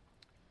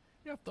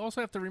 You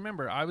also have to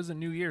remember, I was a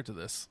new year to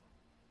this.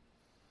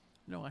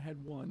 No, I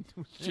had one. It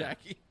was Yeah.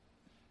 Jackie.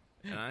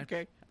 And I,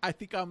 Okay, I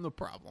think I'm the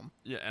problem.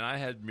 yeah, and I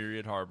had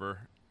Myriad Harbor.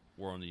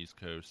 We're on the East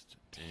Coast,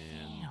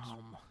 and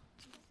Damn.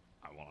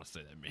 I want to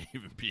say that may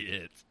even be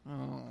it.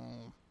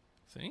 Oh,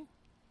 See?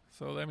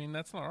 So, I mean,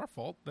 that's not our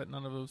fault that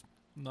none of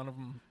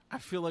them. I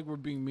feel like we're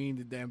being mean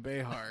to Dan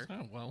Behar.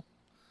 Oh, well.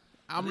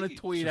 I'm think gonna he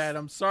tweet just- at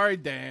him. Sorry,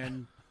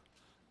 Dan.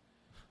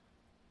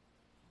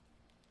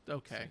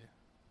 Okay,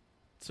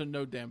 so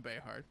no Dan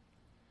Behar.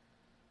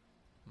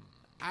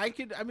 I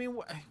mean,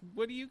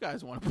 what do you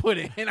guys want to put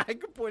in? I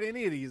could put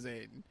any of these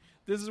in.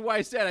 This is why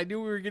I said I knew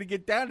we were going to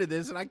get down to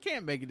this, and I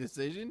can't make a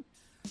decision.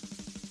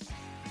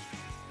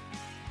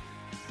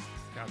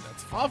 God,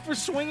 that's fun. All for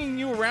swinging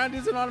you around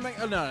isn't automatic.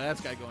 Oh, no, that's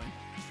got going.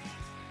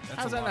 That's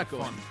How's a that lot not of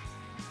going? fun.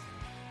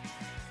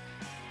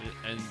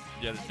 And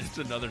yeah, it's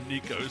another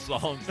Nico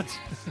song.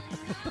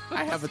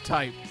 I have a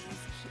type.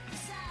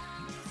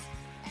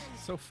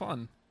 So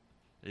fun.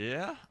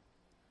 Yeah,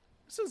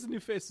 This is the new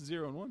face of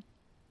 0 and 1.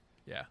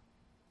 Yeah.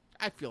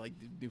 I feel like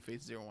the new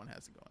face 0 and 1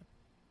 has to go in.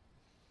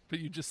 But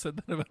you just said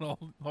that about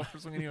all for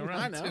swinging you around,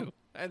 I know. too.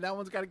 And that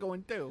one's got to go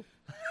in, too.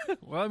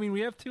 Well, I mean,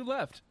 we have 2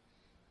 left.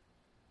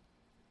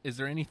 Is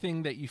there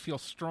anything that you feel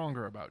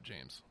stronger about,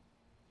 James?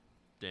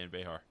 Dan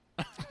Behar.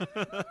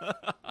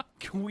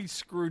 We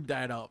screwed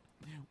that up.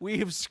 We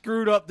have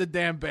screwed up the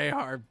Dan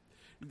Behar.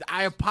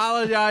 I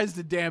apologize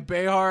to Dan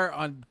Behar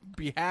on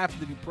behalf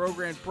of the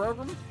program.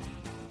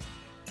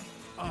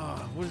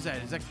 What is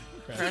that? Is that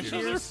Crash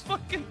Another Years?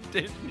 fucking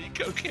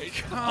Nico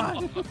Cage.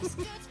 God,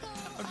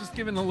 I'm just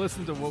giving a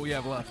listen to what we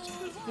have left.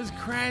 this is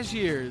Crash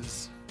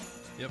Years.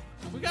 Yep.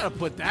 We got to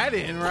put that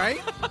in, right?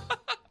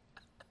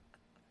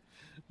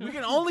 We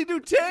can only do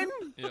 10?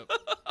 Yep.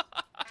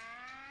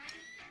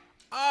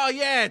 Oh,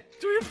 yeah,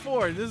 3 or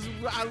 4.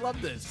 I love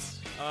this.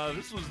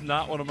 This was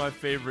not one of my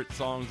favorite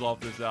songs off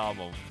this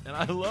album, and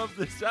I love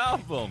this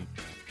album.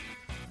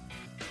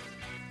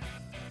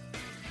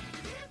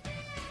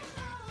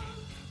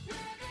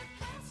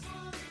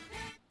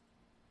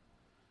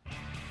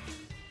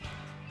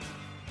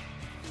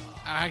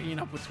 How can you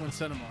not put Twin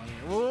Cinema on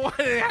here? Well,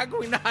 how can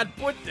we not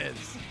put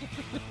this?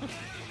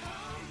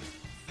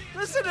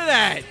 Listen to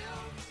that.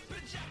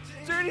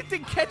 Is there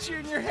anything catchier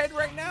in your head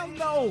right now?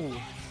 No.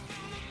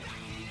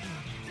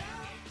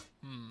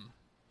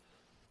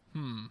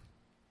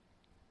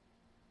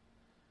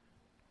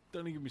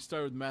 Don't even get me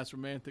started with Mass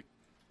Romantic.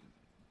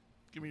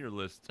 Give me your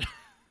list.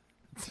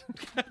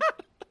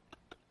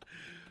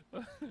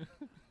 Oh,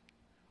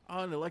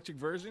 an electric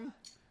version?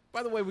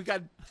 By the way, we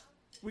got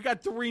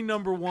 3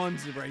 number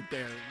 1s right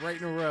there, right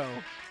in a row.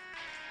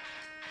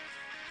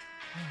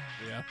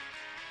 Yeah.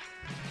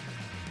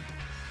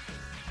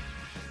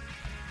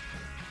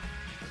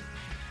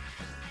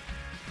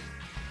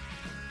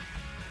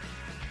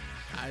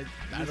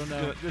 I don't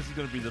know. This is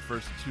gonna be the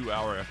first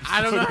 2-hour episode.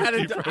 I don't know how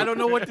of the to. I don't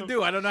know what to program.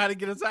 do. I don't know how to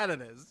get us out of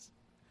this.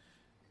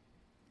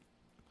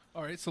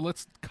 All right, so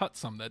let's cut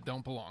some that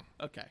don't belong.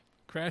 Okay,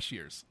 Crash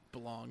Years.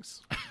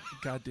 belongs.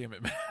 God damn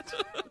it, Matt.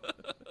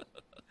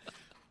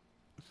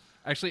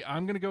 Actually,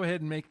 I'm going to go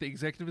ahead and make the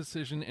executive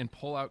decision and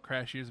pull out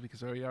Crash Years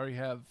because we already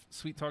have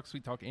Sweet Talk,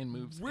 and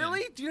Moves. in.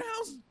 Really? Do you know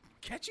how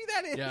catchy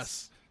that is?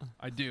 Yes,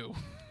 I do.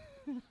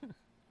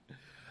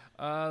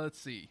 Let's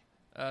see.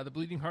 The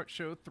Bleeding Heart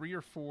Show, 3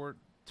 or 4,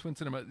 Twin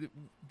Cinema.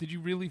 Did you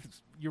really?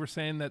 You were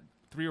saying that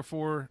 3 or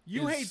 4.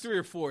 You is- hate 3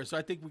 or 4, so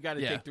I think we got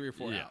to Yeah. take 3 or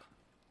 4 Yeah. out.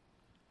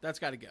 That's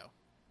got to go.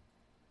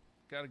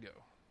 Gotta go.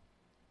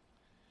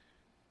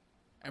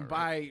 And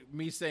by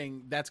me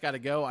saying that's got to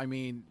go, I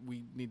mean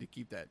we need to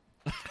keep that.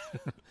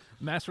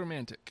 Mass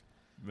Romantic.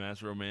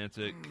 Mass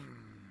Romantic.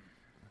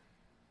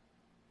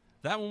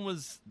 That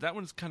one's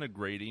kind of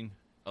grating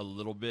a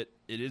little bit.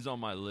 It is on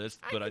my list,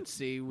 but I can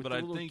see with but the I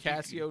little think you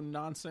Casio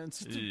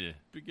nonsense at the Yeah.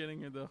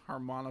 beginning of the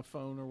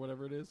harmonophone or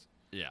whatever it is.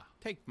 Yeah.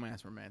 Take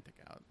Mass Romantic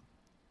out.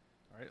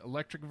 All right,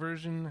 electric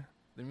version.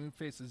 The Moon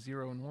Faces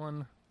 0 and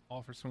 1.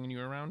 All for Swinging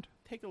You Around.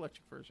 Take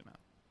electric version out.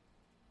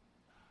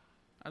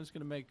 I'm just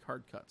gonna make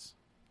hard cuts.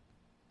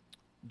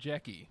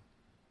 Jackie.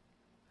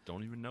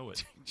 Don't even know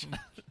it.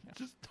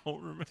 Just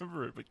don't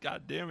remember it. But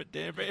God damn it,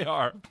 Dan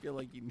Behar. I feel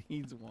like he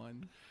needs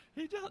one.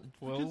 He does.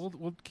 Well,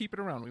 we'll keep it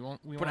around. We won't.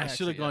 But I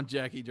should have gone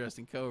Jackie dressed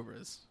in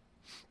Cobras.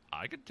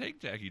 I could take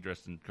Jackie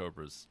dressed in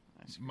Cobras.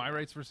 My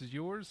Rights versus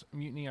Yours.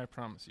 Mutiny. I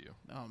Promise You.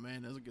 Oh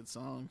man, those are good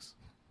songs.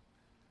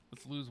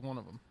 Let's lose one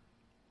of them.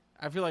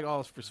 I feel like all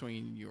is for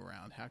swinging you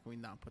around. How can we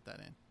not put that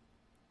in?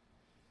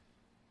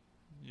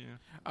 Yeah.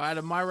 Out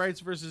of My Rights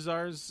versus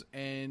Ours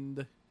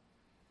and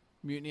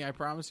Mutiny, I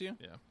Promise You.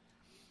 Yeah.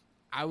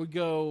 I would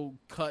go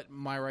cut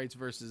My Rights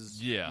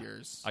versus Yeah.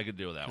 Yours. I could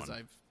deal with that because one.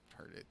 I've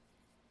heard it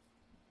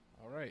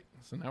All right.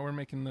 So now we're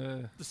making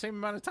the. the same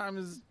amount of time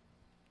as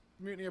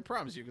Mutiny, I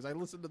Promise You, because I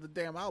listened to the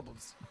damn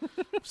albums,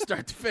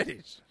 start to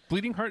finish.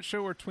 Bleeding Heart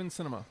Show or Twin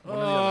Cinema. One or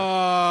the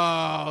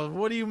other. Oh,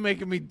 what are you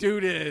making me do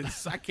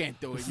this? I can't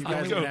do it. You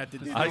guys are gonna have to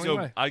do I this.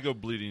 only way. I go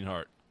Bleeding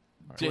Heart.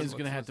 All Jay's let's-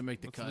 gonna have let's- to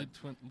make the let's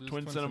cut. lose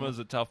Twin Cinema is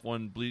a tough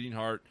one. Bleeding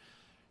Heart.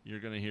 You're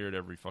gonna hear it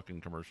every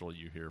fucking commercial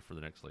you hear for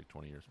the next like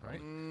 20 years. All right.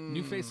 Probably.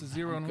 New Faces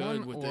 0 I'm and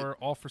good 1 with or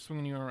All for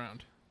Swinging You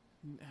Around.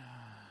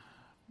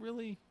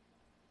 Really?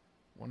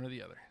 One or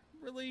the other.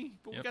 Really?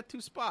 But we Yep. got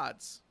 2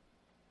 spots.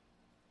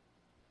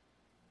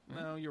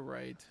 No, you're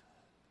right.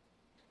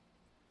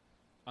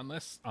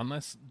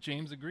 Unless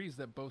James agrees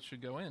that both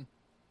should go in.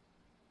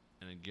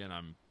 And again,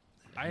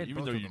 I had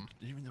even both though of you them.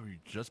 even though you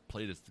just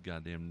played us the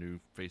goddamn new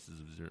Faces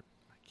of Zero,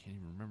 I can't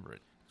even remember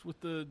it. It's with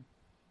the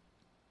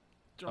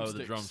Oh,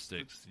 the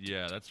drumsticks.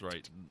 Yeah, that's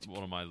right.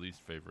 One of my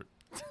least favorite,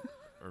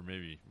 or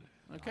maybe.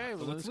 Okay,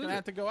 well, let's it's leave going to it.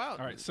 have to go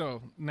out. All right,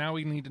 so now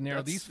we need to narrow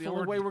That's these the 4.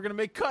 only way we're going to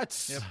make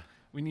cuts. Yep.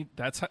 We need.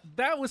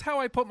 That was how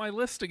I put my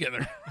list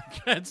together.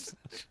 That's,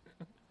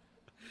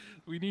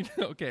 We need.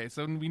 Okay,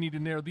 so we need to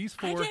narrow these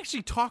 4. I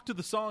actually talked to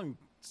the song.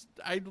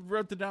 I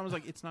wrote it down. I was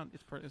like, it's not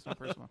personal.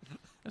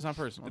 It's not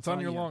personal. It's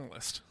on your you. long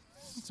list.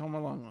 It's on my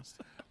long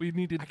list. We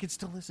need to I can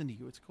still listen to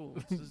you. It's cool.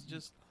 This is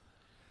just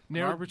an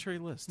narrow, arbitrary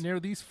list. narrow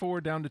these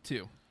 4 down to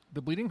 2.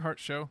 The Bleeding Heart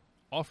Show,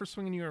 All for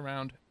Swinging You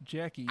Around,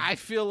 Jackie. I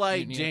feel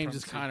like Mutiny, James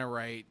is Promise You. kind of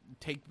right.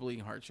 Take the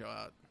Bleeding Heart Show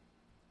out.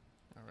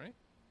 All right.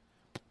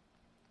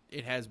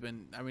 It has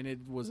been. I mean, it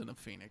wasn't a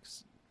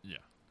Phoenix. Yeah.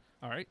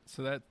 All right,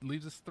 so that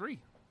leaves us 3.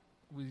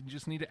 We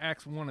just need to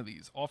axe one of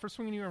these. All for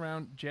Swinging You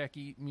Around,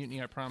 Jackie,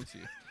 Mutiny, I Promise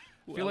You.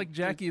 I feel like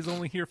Jackie is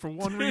only here for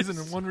one reason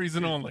and one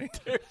reason only.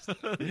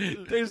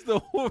 There's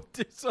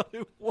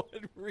only one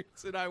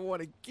reason I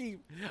want to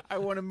keep. I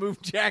want to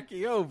move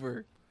Jackie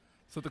over.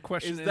 So the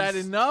question Is that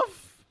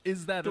enough?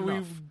 Is that Do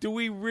enough?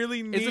 we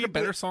really need? Is it a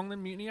better to- song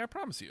than Mutiny, I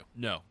Promise You?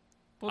 No.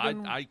 Well,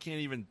 then I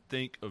can't even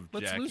think of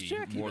let's lose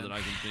Jackie more then. than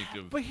I can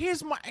think of. But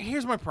here's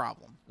my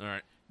problem. All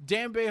right.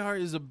 Dan Behar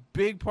is a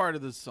big part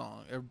of the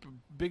song, or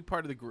big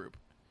part of the group.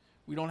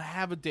 We don't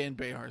have a Dan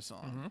Behar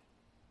song. Mm-hmm.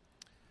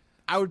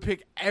 I would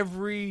pick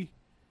every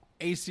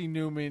AC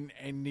Newman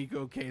and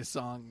Nico K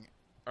song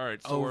All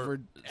right. So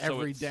over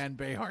every it's- Dan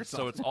Behar song.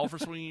 So it's All for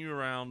Swinging You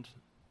Around,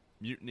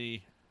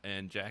 Mutiny,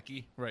 and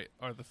Jackie. Right,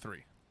 are the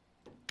 3.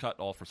 Cut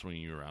All for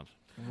Swinging You Around.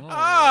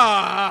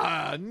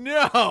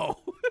 No.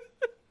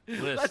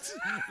 List.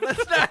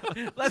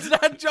 Let's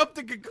not jump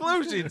to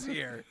conclusions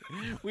here.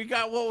 We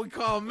got what we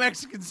call a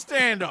Mexican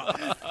standoff.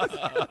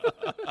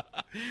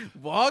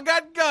 We've all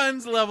got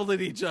guns leveled at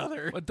each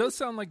other. Well, it does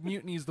sound like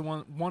Mutiny is the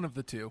one of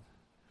the 2.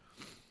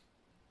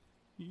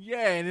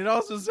 Yeah, and it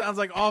also sounds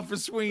like All for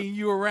Swinging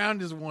You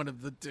Around is one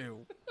of the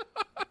 2.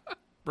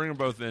 Bring them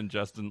both in,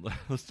 Justin.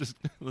 Let's just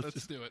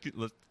do it.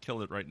 Let's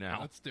kill it right now.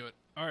 Let's do it.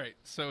 All right,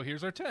 so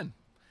here's our 10.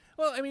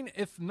 Well, I mean,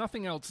 if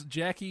nothing else,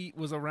 Jackie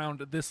was around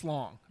this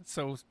long.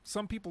 So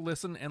some people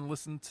listen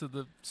to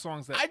the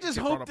songs that I just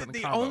get brought hope up in that a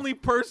the combo. only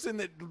person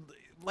that,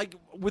 like,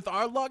 with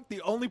our luck,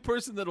 the only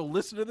person that'll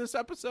listen to this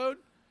episode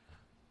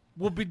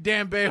will be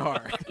Dan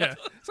Behar. Yeah.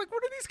 It's like,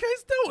 what are these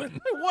guys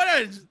doing? What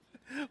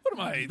am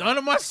I? None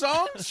of my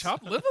songs?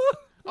 Chopped liver?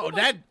 Oh,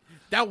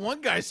 that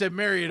one guy said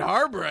Marion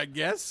Harbor, I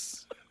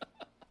guess.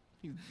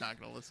 He's not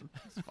going to listen.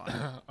 It's fine.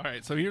 All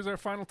right, so here's our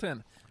final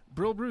 10.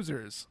 Brill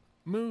Bruisers,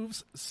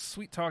 Moves,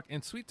 Sweet Talk,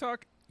 and Sweet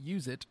Talk,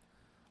 Use It.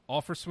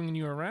 All for Swinging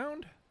You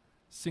Around,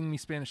 Sing Me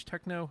Spanish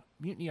Techno,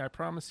 Mutiny, I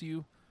Promise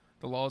You,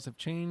 The Laws Have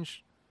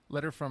Changed,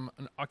 Letter from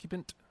an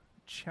Occupant,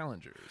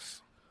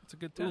 Challengers. That's a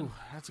good 10. Ooh,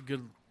 that's a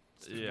good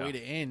Yeah. way to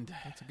end.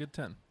 That's a good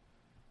 10.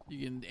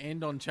 You can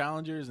end on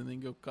challengers and then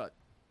go cut.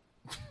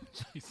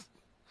 Jeez.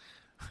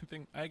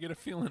 I get a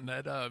feeling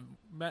that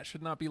Matt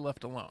should not be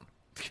left alone.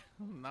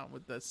 Not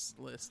with this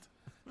list.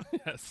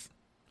 Yes.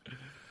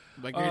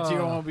 But I guarantee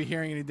you I won't be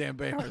hearing any Dan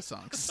Behar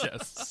songs.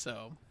 Yes.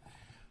 So,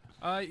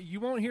 You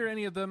won't hear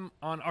any of them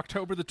on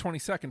October the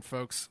 22nd,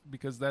 folks,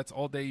 because that's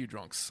all day you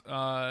drunks.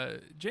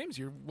 James,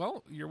 you're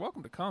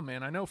welcome to come,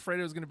 man. I know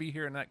Fredo's going to be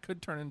here, and that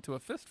could turn into a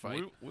fist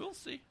fight. We'll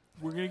see.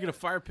 we're going to get a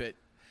fire pit.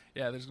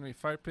 Yeah, there's going to be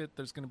a fire pit.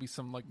 There's going to be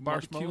some like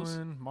Marshmallows?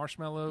 barbecuing,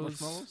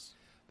 marshmallows. Marshmallows?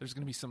 There's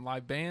going to be some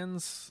live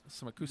bands,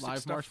 some acoustic Live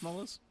stuff,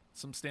 marshmallows?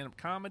 some stand-up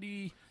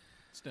comedy,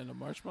 Stand-up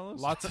marshmallows?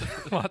 lots of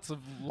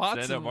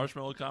Stand-up and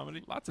marshmallow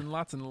comedy. lots and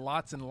lots and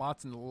lots and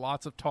lots and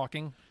lots of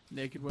talking.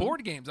 Naked women?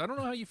 Board games. I don't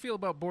know how you feel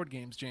about board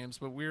games, James,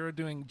 but we're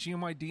doing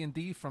GMI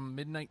D&D from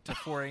midnight to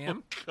 4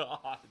 a.m.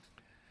 God.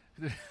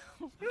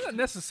 We're not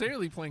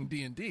necessarily playing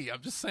D&D.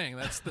 I'm just saying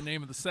that's the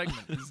name of the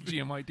segment is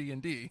GMI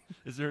D&D.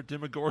 Is there a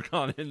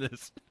Demogorgon in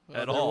this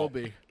at there all? will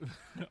be.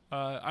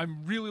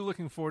 I'm really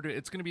looking forward to it.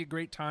 It's going to be a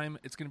great time.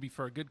 It's going to be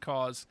for a good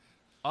cause.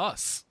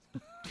 Us.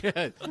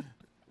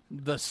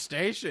 The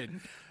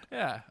station.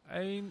 Yeah. I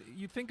mean,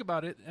 you think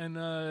about it, and,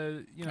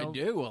 you know. I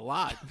do a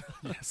lot.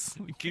 Yes.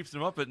 It keeps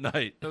them up at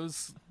night.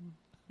 Those,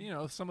 you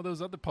know, some of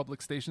those other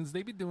public stations,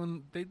 they be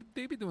doing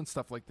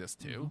stuff like this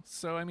too. Mm-hmm.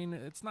 So, I mean,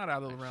 it's not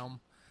out of the realm.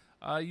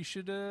 You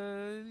should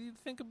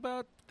think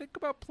about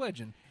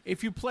pledging.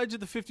 If you pledge at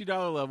the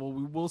 $50 level,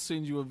 we will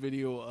send you a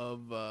video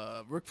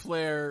of Ric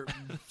Flair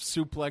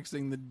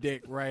suplexing the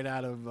dick right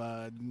out of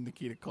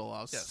Nikita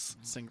Koloff's Yes.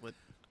 singlet.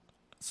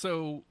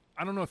 So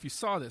I don't know if you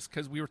saw this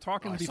because we were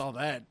talking. I saw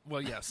that.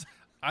 Well, yes.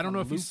 I don't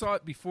know if you loop. saw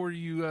it before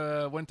you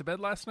went to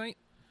bed last night.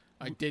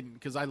 I didn't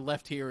because I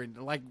left here and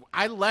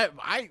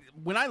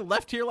when I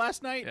left here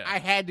last night, Yeah. I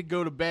had to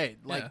go to bed.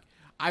 Like Yeah.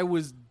 I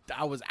was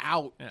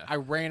out. Yeah. I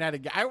ran out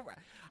of.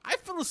 I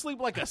fell asleep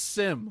like a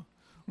sim.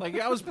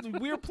 Like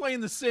we were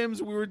playing The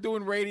Sims, we were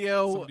doing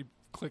radio, Somebody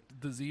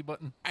clicked the Z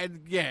button.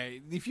 and yeah,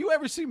 if you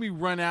ever see me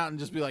run out and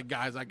just be like,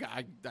 guys, I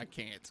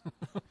can't.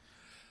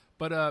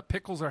 But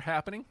pickles are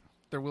happening.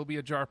 There will be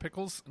a jar of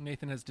pickles.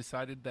 Nathan has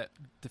decided that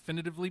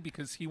definitively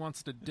because he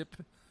wants to dip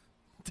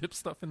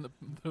stuff in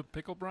the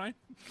pickle brine.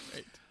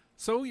 Right.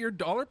 So your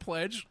 $1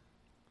 pledge,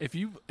 if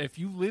you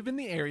live in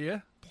the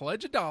area,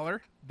 pledge $1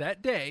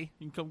 that day.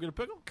 You can come get a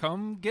pickle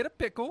Come get a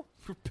pickle.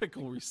 for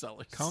pickle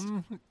resellers.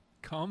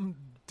 Come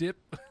dip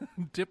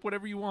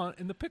whatever you want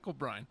in the pickle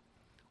brine.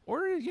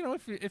 Or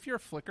if you're a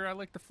flicker, I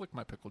like to flick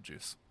my pickle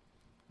juice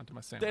onto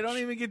my sandwich. They don't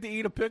even get to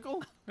eat a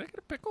pickle. They get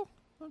a pickle.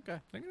 Okay,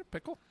 They get a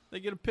pickle they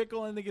get a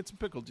pickle and they get some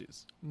pickle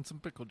juice. and some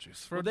pickle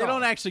juice for Well, $1. they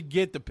don't actually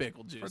get the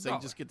pickle juice. They $1.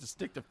 just get to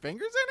stick their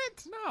fingers in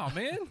it. No,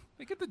 man.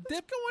 They get the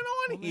dip. Going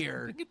on They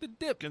here? get the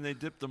dip. Can they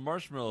dip the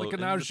marshmallow Like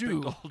an in au the jus.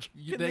 pickle?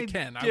 They they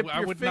can. dip I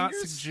your would not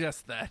fingers?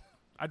 suggest that.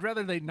 I'd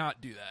rather they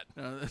not do that.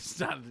 No, that's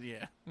not.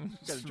 Yeah,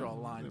 got to draw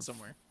a line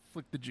somewhere.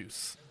 Flick the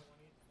juice.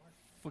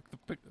 Flick the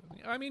pick.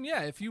 I mean,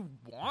 yeah. If you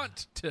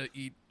want to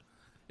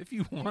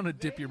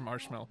dip your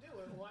marshmallow,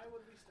 Why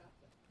would we stop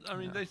them? I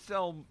mean, they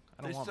sell.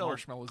 I don't they want sell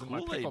marshmallows in my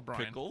Kool-Aid pickle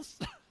brine. pickles.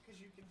 Because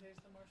you can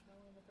taste the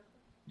marshmallow in the pickle?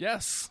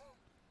 yes,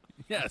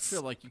 I yes.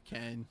 feel like you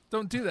can.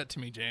 Don't do that to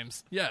me,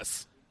 James.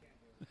 Yes.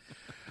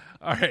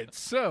 All right.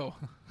 So,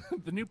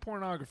 the new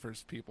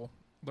pornographers, people,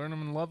 learn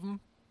them and love them,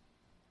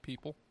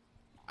 people.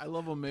 I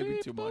love them maybe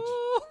too much.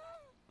 People.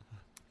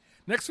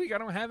 Next week, I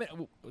don't have it.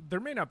 There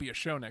may not be a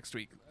show next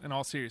week. In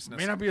all seriousness,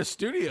 May not be a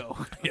studio.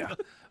 yeah.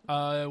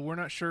 We're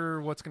not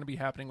sure what's going to be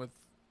happening with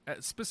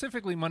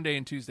specifically Monday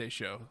and Tuesday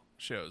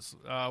shows.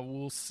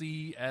 We'll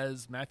see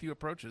as Matthew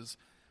approaches.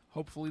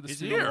 Hopefully the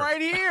studio You're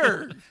right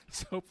here.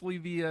 So hopefully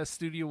the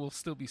studio will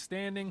still be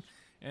standing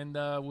and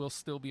we'll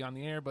still be on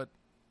the air. But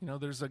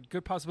there's a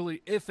good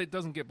possibility if it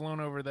doesn't get blown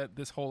over that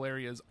this whole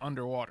area is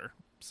underwater.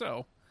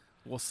 So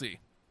we'll see,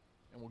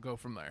 and we'll go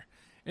from there.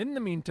 In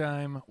the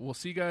meantime, we'll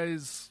see you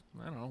guys.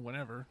 I don't know,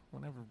 whenever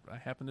I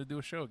happen to do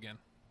a show again.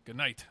 Good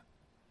night.